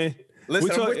Gretzky, man.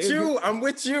 Listen, I'm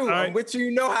with you. Right. I'm with you.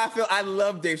 You know how I feel. I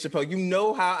love Dave Chappelle. You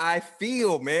know how I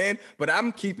feel, man. But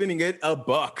I'm keeping it a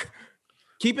buck.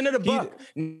 Keeping it a buck.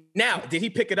 Now, did he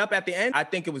pick it up at the end? I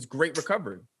think it was great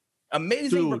recovery.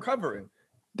 Amazing recovery.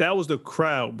 That was the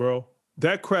crowd, bro.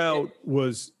 That crowd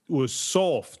was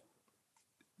soft.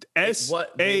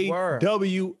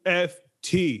 SAWFT.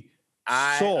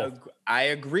 I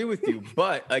agree with you,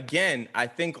 but again, I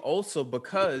think also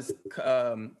because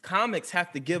comics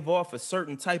have to give off a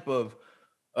certain type of,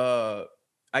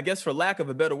 I guess for lack of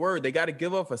a better word, they got to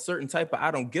give off a certain type of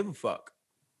I don't give a fuck.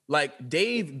 Like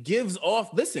Dave gives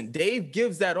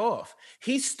that off.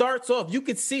 He starts off. You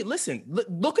could see. Listen,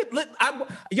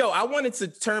 I wanted to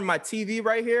turn my TV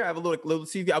right here. I have a little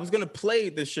TV. I was gonna play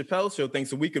the Chappelle Show thing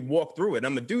so we could walk through it.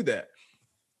 I'm gonna do that,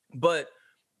 but.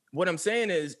 What I'm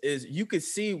saying is you could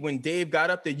see when Dave got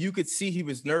up there, you could see he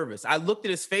was nervous. I looked at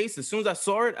his face. As soon as I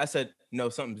saw it, I said, no,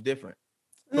 something's different.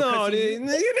 No, you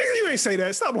ain't say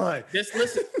that. Stop lying. Just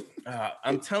listen.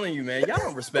 I'm telling you, man, y'all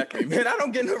don't respect me, man. I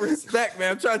don't get no respect,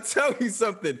 man. I'm trying to tell you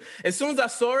something. As soon as I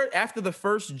saw it after the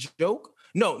first joke,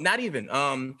 no, not even.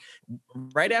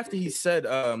 Right after he said,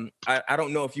 I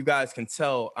don't know if you guys can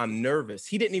tell I'm nervous.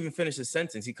 He didn't even finish his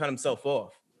sentence. He cut himself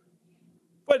off.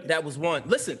 But that was one.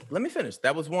 Listen, let me finish.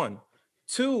 That was one.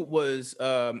 Two was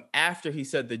after he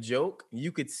said the joke,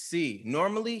 you could see.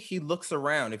 Normally, he looks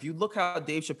around. If you look how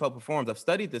Dave Chappelle performs, I've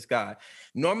studied this guy.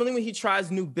 Normally, when he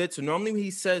tries new bits, or normally when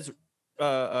he says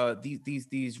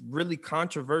these really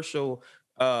controversial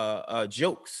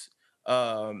jokes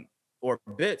or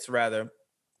bits, rather,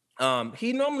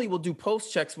 he normally will do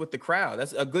post checks with the crowd.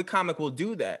 That's a good comic will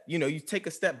do that. You know, you take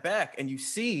a step back and you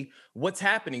see what's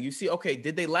happening. You see, okay,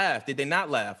 did they laugh? Did they not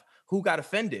laugh? Who got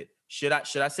offended? Should I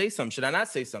say something? Should I not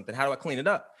say something? How do I clean it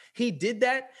up? He did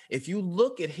that. If you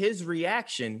look at his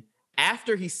reaction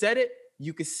after he said it,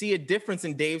 you could see a difference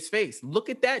in Dave's face. Look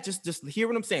at that. Just hear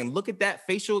what I'm saying. Look at that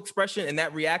facial expression and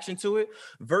that reaction to it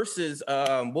versus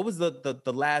what was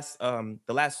the last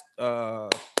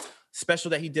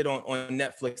special that he did on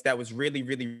Netflix that was really,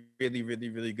 really, really, really,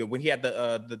 really good when he had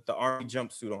the army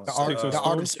jumpsuit on. The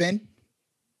Art of Spin?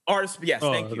 Artist, yes,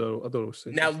 thank you. I thought it was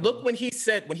Now look when he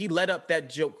let up that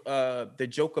joke, the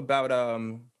joke about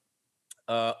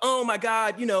oh my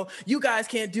God, you guys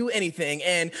can't do anything,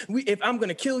 and if I'm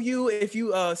gonna kill you if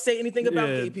you say anything about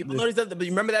gay people. But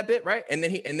you remember that bit, right? And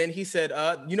then he said,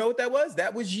 you know what that was?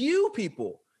 That was you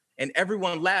people. And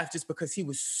everyone laughed just because he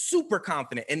was super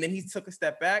confident. And then he took a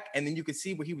step back, and then you could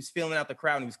see where he was feeling out the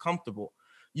crowd and he was comfortable.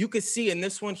 You could see in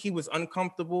this one, he was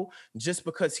uncomfortable just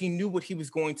because he knew what he was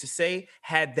going to say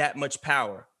had that much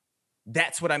power.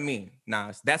 That's what I mean,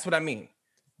 Nas. That's what I mean.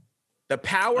 The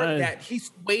power that he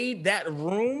swayed that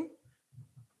room,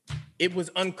 it was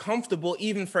uncomfortable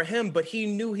even for him, but he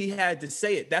knew he had to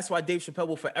say it. That's why Dave Chappelle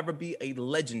will forever be a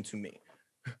legend to me.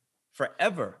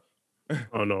 Forever.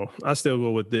 Oh no, I still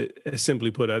go with it.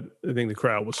 Simply put, I think the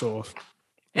crowd was soft.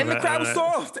 And the crowd was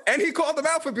soft, and he called them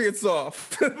out for being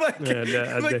soft. I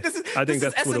think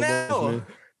that's what it was, man.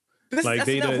 This like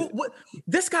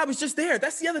this guy was just there.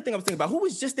 That's the other thing I was thinking about. Who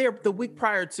was just there the week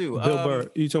prior to? Bill Burr.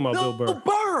 You talking about Bill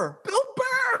Burr?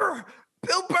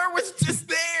 Bill Burr was just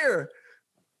there.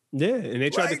 Yeah, and they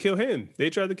tried to kill him. And they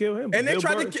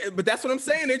tried to, but that's what I'm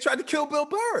saying. They tried to kill Bill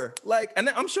Burr. Like, and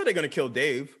I'm sure they're gonna kill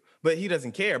Dave, but he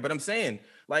doesn't care. But I'm saying,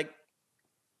 like,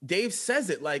 Dave says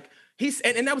it like he's,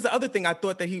 and that was the other thing I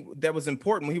thought that was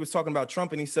important when he was talking about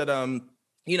Trump, and he said,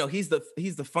 he's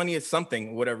the funniest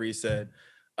something, whatever he said.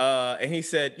 And he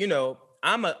said,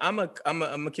 I'm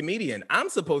a comedian. I'm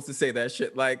supposed to say that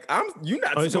shit. Like, you're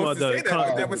not supposed to say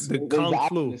that. That was the Kung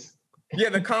Flu. Yeah,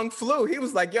 the Kung Flu. He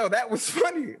was like, yo, that was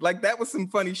funny. Like, that was some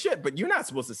funny shit, but you're not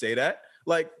supposed to say that.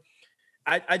 Like,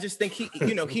 I just think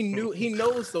he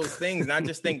knows those things. And I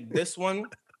just think this one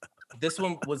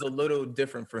was a little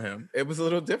different for him. It was a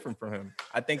little different for him.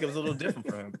 I think it was a little different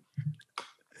for him.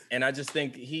 And I just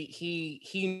think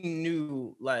he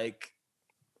knew, like,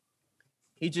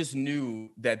 he just knew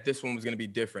that this one was going to be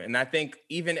different. And I think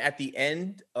even at the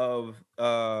end of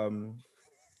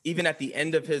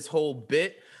his whole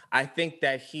bit, I think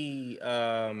that he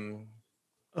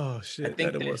oh shit. I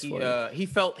think that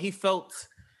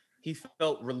he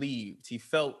felt relieved. He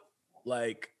felt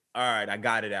like, all right, I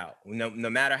got it out. No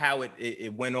matter how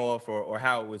it went off or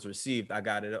how it was received, I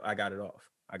got it off.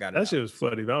 That shit was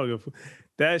funny.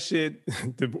 That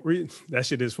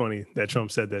shit is funny that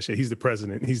Trump said that shit. He's the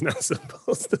president. He's not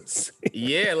supposed to say.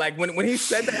 Yeah, like when he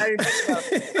said that, I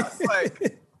was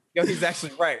like, yo, he's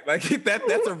actually right. Like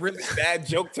that's a really bad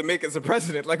joke to make as a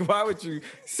president. Like, why would you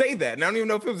say that? And I don't even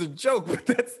know if it was a joke, but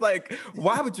that's like,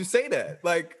 why would you say that?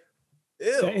 Like,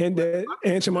 ew. And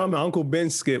Aunt Jemima, Uncle Ben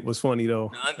skit was funny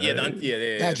though.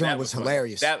 That joke was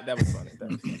hilarious. That was funny.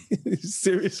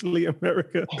 Seriously,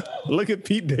 America. Look at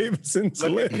Pete Davidson's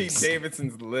lips. Look at Pete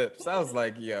Davidson's lips. I was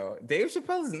like, yo, Dave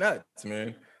Chappelle's nuts,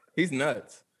 man. He's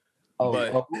nuts.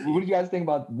 What do you guys think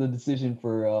about the decision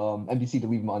for NBC to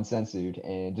leave him uncensored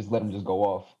and just let him just go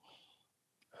off?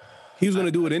 He was going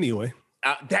to do it anyway.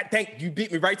 You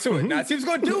beat me right to it. Now, he was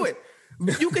going to do it.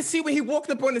 You can see when he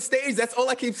walked up on the stage. That's all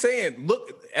I keep saying.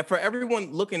 Look, for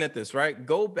everyone looking at this, right?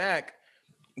 Go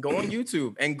on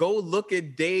YouTube and go look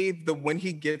at Dave when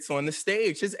he gets on the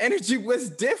stage. His energy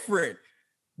was different.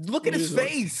 Look at his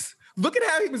face. Look at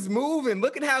how he was moving.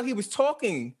 Look at how he was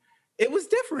talking. It was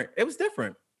different.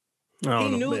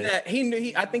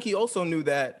 I think he also knew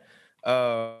that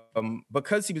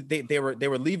because they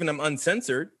were leaving him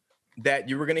uncensored, that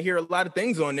you were going to hear a lot of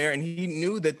things on there, and he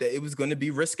knew that it was going to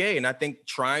be risque. And I think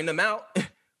trying them out,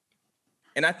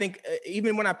 and I think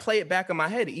even when I play it back in my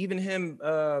head, even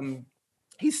him,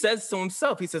 he says to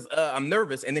himself, he says, "I'm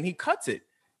nervous," and then he cuts it.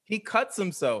 He cuts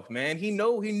himself, man. He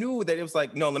knew that it was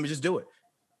like, no, let me just do it.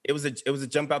 It was a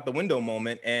jump out the window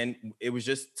moment, and it was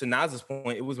just, to Nas's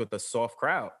point, it was with a soft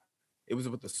crowd. It was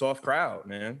with a soft crowd,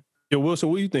 man. Yo, Wilson,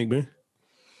 what do you think, man?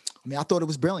 I mean, I thought it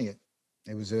was brilliant.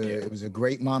 It was a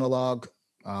great monologue,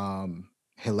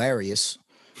 hilarious,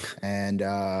 and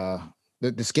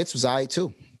the skits was all right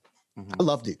too. Mm-hmm. I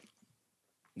loved it.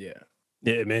 Yeah,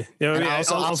 man. And I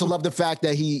also love the fact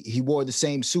that he wore the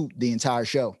same suit the entire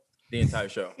show.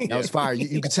 That was fire.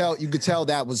 You could tell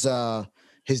that was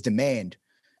his demand.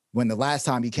 When the last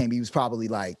time he came, he was probably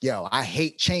like, "Yo, I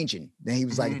hate changing." Then he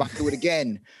was like, "If I do it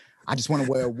again, I just want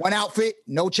to wear one outfit,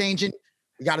 no changing.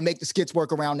 We got to make the skits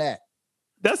work around that."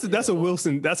 That's a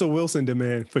Wilson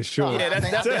demand for sure. Yeah,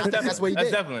 that's what he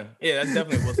did. That's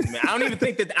definitely Wilson demand. I don't even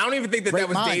think that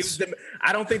was Dave's demand.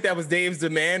 I don't think that was Dave's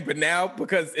demand, but now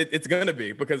because it's gonna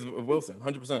be because of Wilson,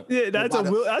 100%. Yeah, that's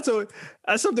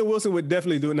something Wilson would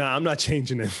definitely do. Nah, I'm not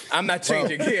changing it. I'm not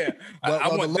changing. I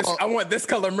want this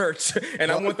color merch,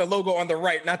 and I want the logo on the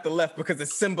right, not the left, because it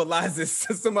symbolizes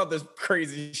some other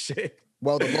crazy shit.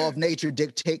 Well, the law of nature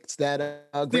dictates that.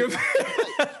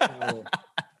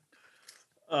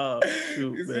 Oh,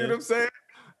 shoot, You see man. what I'm saying?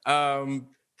 Hold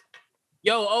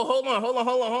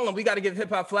on. We got to give hip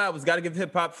hop flowers.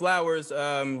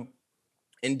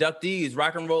 Inductees,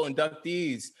 rock and roll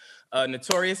inductees.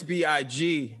 Notorious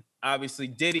B.I.G., obviously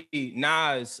Diddy,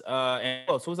 Nas, and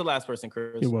so who's the last person,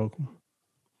 Chris? You're welcome.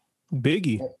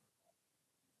 Biggie.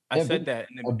 I said that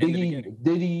in the Biggie, beginning.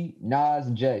 Diddy, Nas,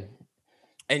 and Jay.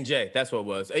 And Jay, that's what it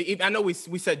was. I know we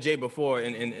said Jay before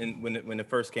in when it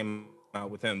first came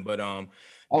out with him, but and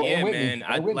yeah, Whitney, man,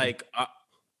 I Whitney. like.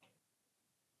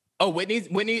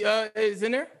 Whitney is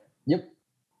in there. Yep.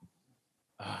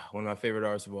 One of my favorite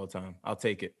artists of all time. I'll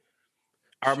take it.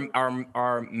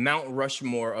 Our Mount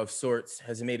Rushmore of sorts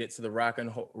has made it to the Rock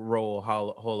and Roll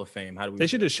Hall of Fame. How do we? They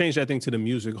should just change that thing to the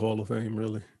Music Hall of Fame,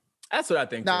 really. That's what I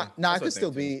think. Nah, too. it That's could what I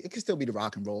still think, too. be. It could still be the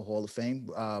Rock and Roll Hall of Fame.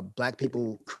 Black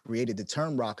people created the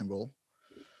term rock and roll.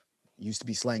 It used to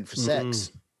be slang for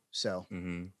sex. So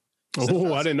Mm-hmm.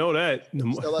 Oh, I didn't know that.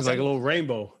 Still It's like a little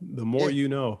rainbow. The more you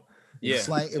know. Yeah,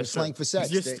 it was slang for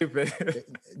sex. You're stupid.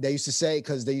 They used to say,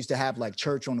 because they used to have like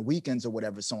church on the weekends or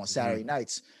whatever. So on Saturday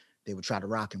nights, they would try to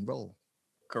rock and roll.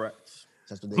 Correct.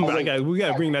 That's what they We got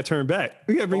to bring that term back.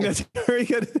 We got to bring that. We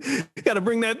got to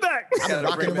bring that back. I've been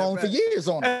rocking and rolling for years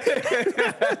on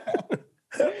it.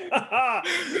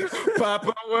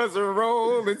 Papa was a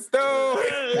rolling stone.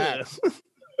 Facts.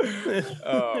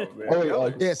 Oh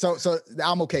man. Yeah, so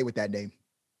I'm okay with that name.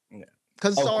 Yeah.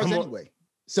 Because it's ours come on. anyway.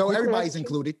 So Quick everybody's correction.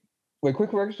 included. Wait,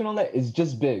 quick correction on that. It's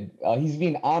just big. He's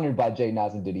being honored by Jay,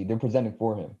 Nas, and Diddy. They're presenting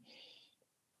for him.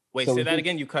 Wait, So say is that it-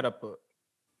 again. You cut up.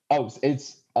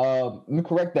 It's let me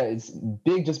correct that. It's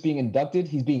Big just being inducted.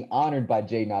 He's being honored by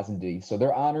Jay, Nas, and Diddy. So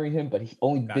they're honoring him, but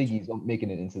only Gotcha. Biggie's making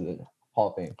it into the Hall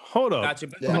of Fame. Hold up. Gotcha.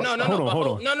 Yeah. Hold on.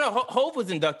 Hove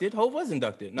was inducted. No.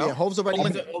 Yeah, Hove's already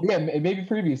in there. Yeah, maybe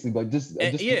previously, but just yeah.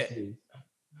 this year.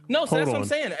 No, so Hold that's what on. I'm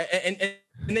saying.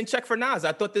 And then check for Nas.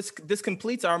 I thought this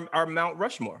completes our Mount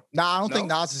Rushmore. Nah, I don't think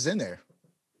No? Nas is in there.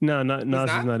 No, Nas not?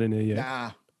 is not in there yet.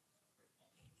 Nah.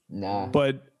 Nah.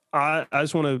 But I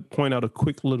just want to point out a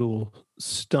quick little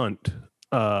stunt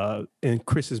in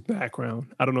Chris's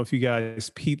background. I don't know if you guys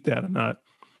peeped that or not.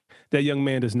 That young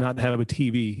man does not have a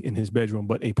TV in his bedroom,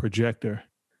 but a projector.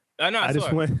 I know. I saw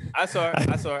it.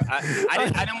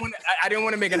 I didn't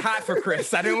want to make it hot for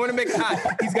Chris. I didn't want to make it hot.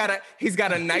 He's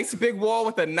got a nice big wall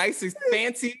with a nice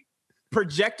fancy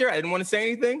projector. I didn't want to say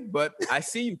anything, but I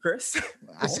see you, Chris.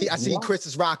 I see Chris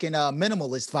is rocking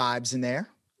minimalist vibes in there.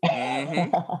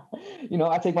 Mm-hmm.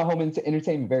 I take my home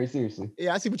entertainment very seriously.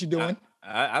 Yeah, I see what you're doing.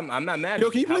 I'm not mad. Yo,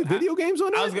 at can you play video games on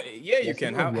that? Yeah, you Yes,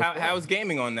 can. you can. How's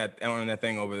gaming on that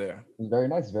thing over there? It's very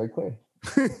nice, very clear.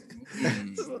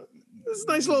 This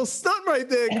nice little stunt right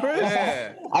there, Chris.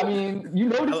 Yeah. I mean, you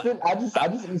noticed it. I just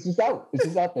it's just out. It's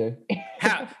just out there.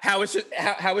 How it's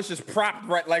just propped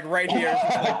right here,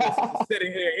 like this,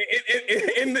 sitting here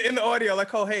in the audio,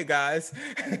 like, oh hey guys.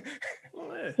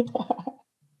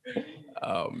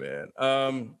 Oh man.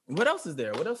 What else is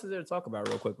there? What else is there to talk about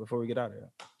real quick before we get out of here?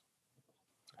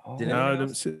 Did anyone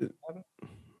else?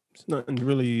 It's nothing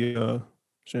really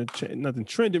nothing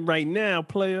trending right now,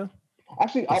 player.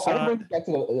 Actually, I want to bring it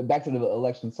back to the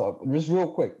election talk just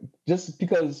real quick, just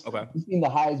because we've seen the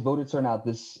highest voter turnout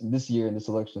this year in this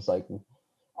election cycle.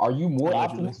 Are you more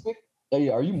optimistic?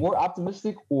 Are you more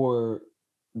optimistic or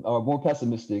more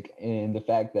pessimistic in the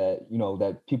fact that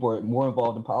that people are more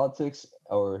involved in politics,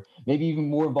 or maybe even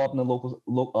more involved in the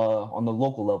on the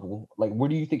local level? Like, where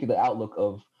do you think the outlook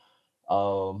of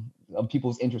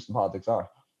people's interest in politics are?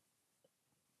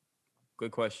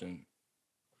 Good question.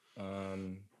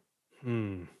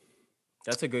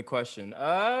 That's a good question.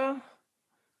 I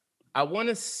want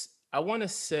to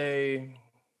say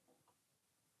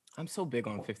I'm so big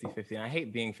on 50-50. I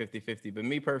hate being 50-50, but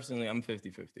me personally, I'm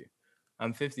 50-50.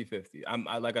 I'm 50-50.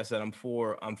 Like I said, I'm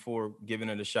for giving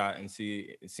it a shot and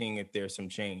seeing if there's some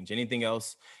change. Anything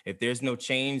else, if there's no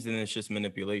change, then it's just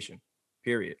manipulation.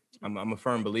 Period. I'm a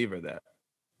firm believer of that.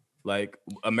 Like,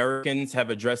 Americans have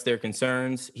addressed their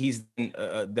concerns. He's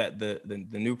that the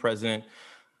new president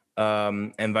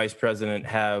and vice president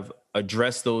have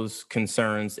addressed those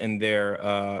concerns in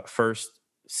their first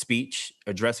speech,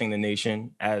 addressing the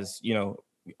nation as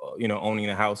owning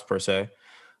the house per se.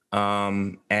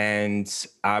 And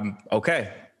I'm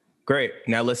okay, great.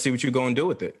 Now let's see what you're going to do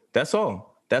with it. That's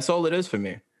all. That's all it is for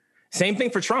me. Same thing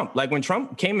for Trump. Like, when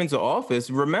Trump came into office,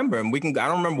 remember, and I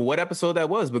don't remember what episode that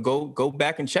was, but go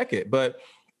back and check it. But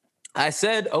I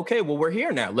said, okay, well, we're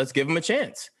here now. Let's give him a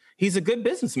chance. He's a good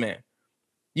businessman.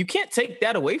 You can't take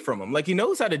that away from him. Like, he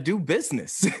knows how to do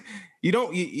business.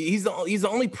 He's the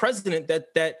only president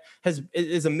that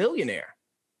is a millionaire.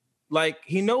 Like,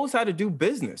 he knows how to do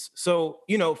business. So,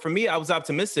 for me, I was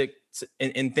optimistic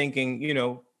in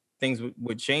thinking, things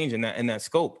would change in that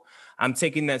scope. I'm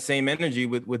taking that same energy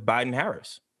with Biden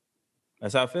Harris.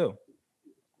 That's how I feel.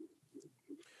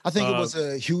 I think it was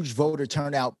a huge voter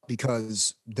turnout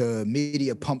because the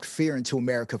media pumped fear into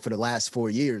America for the last 4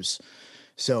 years.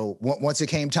 So once it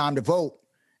came time to vote,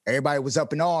 everybody was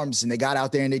up in arms and they got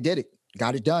out there and they did it,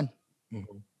 got it done.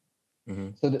 Mm-hmm.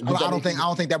 Mm-hmm. So I don't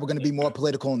think that we're going to be more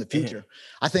political in the future.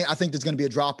 I think there's going to be a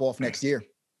drop off next year,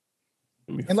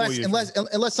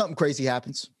 unless something crazy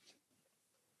happens.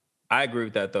 I agree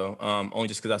with that though. Only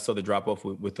just because I saw the drop off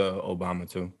with Obama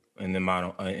too. In the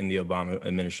Obama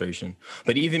administration,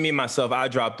 but even me myself, I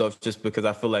dropped off just because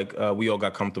I feel like we all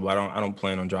got comfortable. I don't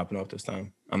plan on dropping off this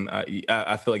time.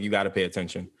 I feel like you got to pay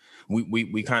attention.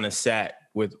 We kind of sat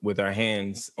with our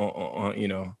hands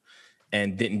on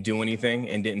and didn't do anything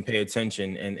and didn't pay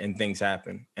attention, and things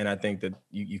happen. And I think that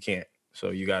you can't.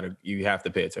 So you have to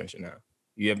pay attention now.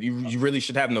 You really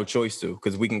should have no choice to,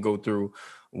 because we can go through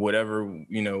whatever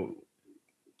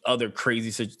other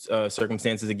crazy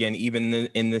circumstances again, even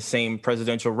in the same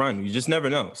presidential run. You just never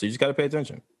know. So you just got to pay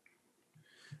attention.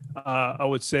 I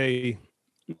would say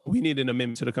we need an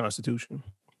amendment to the Constitution.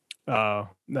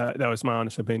 That was my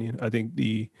honest opinion. I think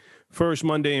the first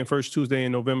Monday and first Tuesday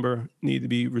in November need to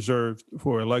be reserved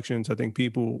for elections. I think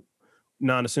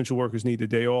non-essential workers need the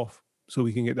day off so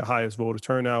we can get the highest voter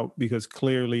turnout, because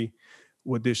clearly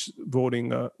what this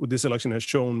election has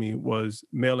shown me was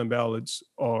mail-in ballots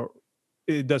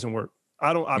it doesn't work.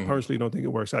 I personally don't think it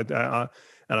works. And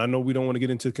I know we don't want to get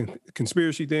into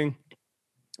conspiracy thing.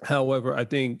 However, I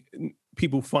think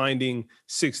people finding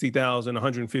 60,000,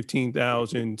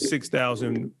 115,000,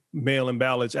 6,000 mail-in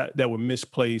ballots that were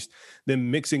misplaced,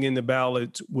 then mixing in the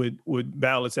ballots with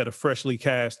ballots that are freshly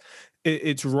cast,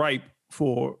 it's ripe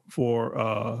for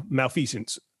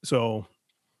malfeasance. So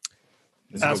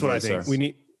that's what I think. We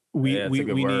need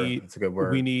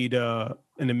an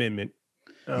amendment.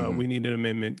 We need an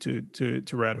amendment to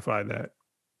ratify that.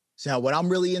 So what I'm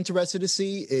really interested to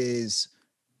see is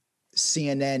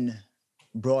CNN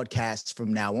broadcasts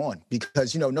from now on,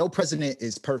 because, no president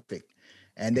is perfect.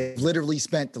 And they've literally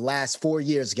spent the last 4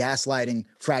 years gaslighting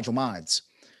fragile minds.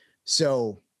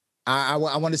 So I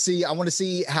want to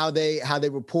see how they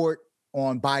report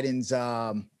on Biden's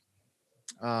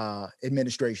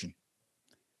administration.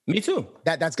 Me too.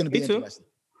 That's going to be interesting.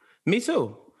 Me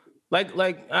too.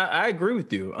 Like I agree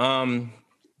with you.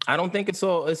 I don't think it's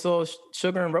all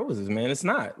sugar and roses, man. It's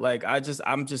not. Like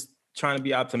I'm just trying to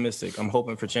be optimistic. I'm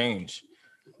hoping for change.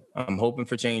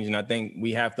 And I think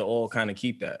we have to all kind of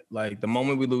keep that. Like the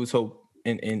moment we lose hope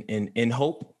in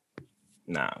hope,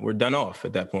 we're done off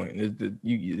at that point.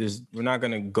 We're not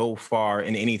gonna go far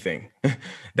in anything.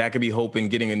 That could be hope in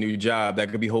getting a new job. That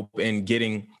could be hope in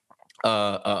getting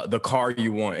the car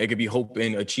you want. It could be hope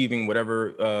in achieving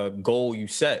whatever goal you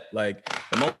set. Like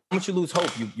the moment you lose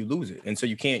hope, you lose it, and so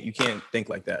you can't think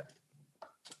like that.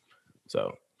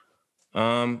 So,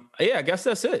 I guess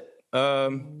that's it.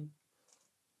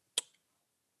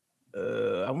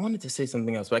 I wanted to say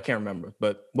something else, but I can't remember.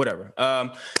 But whatever.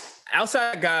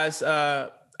 Outside, guys.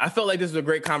 I felt like this was a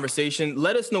great conversation.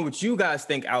 Let us know what you guys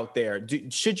think out there.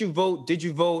 Should you vote? Did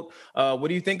you vote? What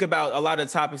do you think about a lot of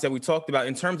the topics that we talked about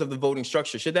in terms of the voting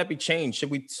structure? Should that be changed? Should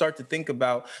we start to think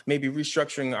about maybe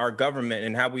restructuring our government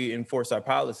and how we enforce our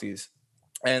policies?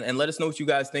 And let us know what you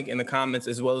guys think in the comments,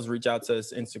 as well as reach out to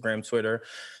us, Instagram, Twitter,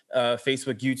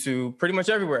 Facebook, YouTube, pretty much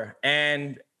everywhere.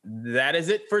 And that is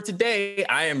it for today.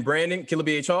 I am Brandon, Killer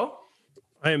BH Hall.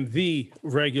 I am the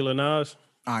regular Nas.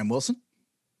 I'm Wilson.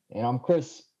 And I'm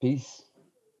Chris. Peace.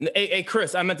 Hey,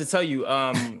 Chris, I meant to tell you,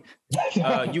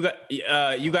 you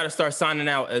got to start signing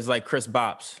out as like Chris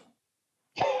Bops.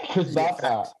 Chris Bops.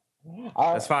 All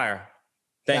right. That's fire.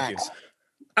 Thank you.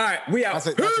 All right, we out.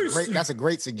 That's a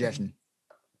great suggestion.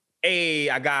 Hey,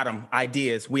 I got them.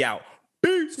 Ideas. We out.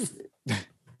 Peace.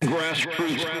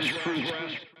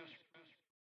 Grassroots.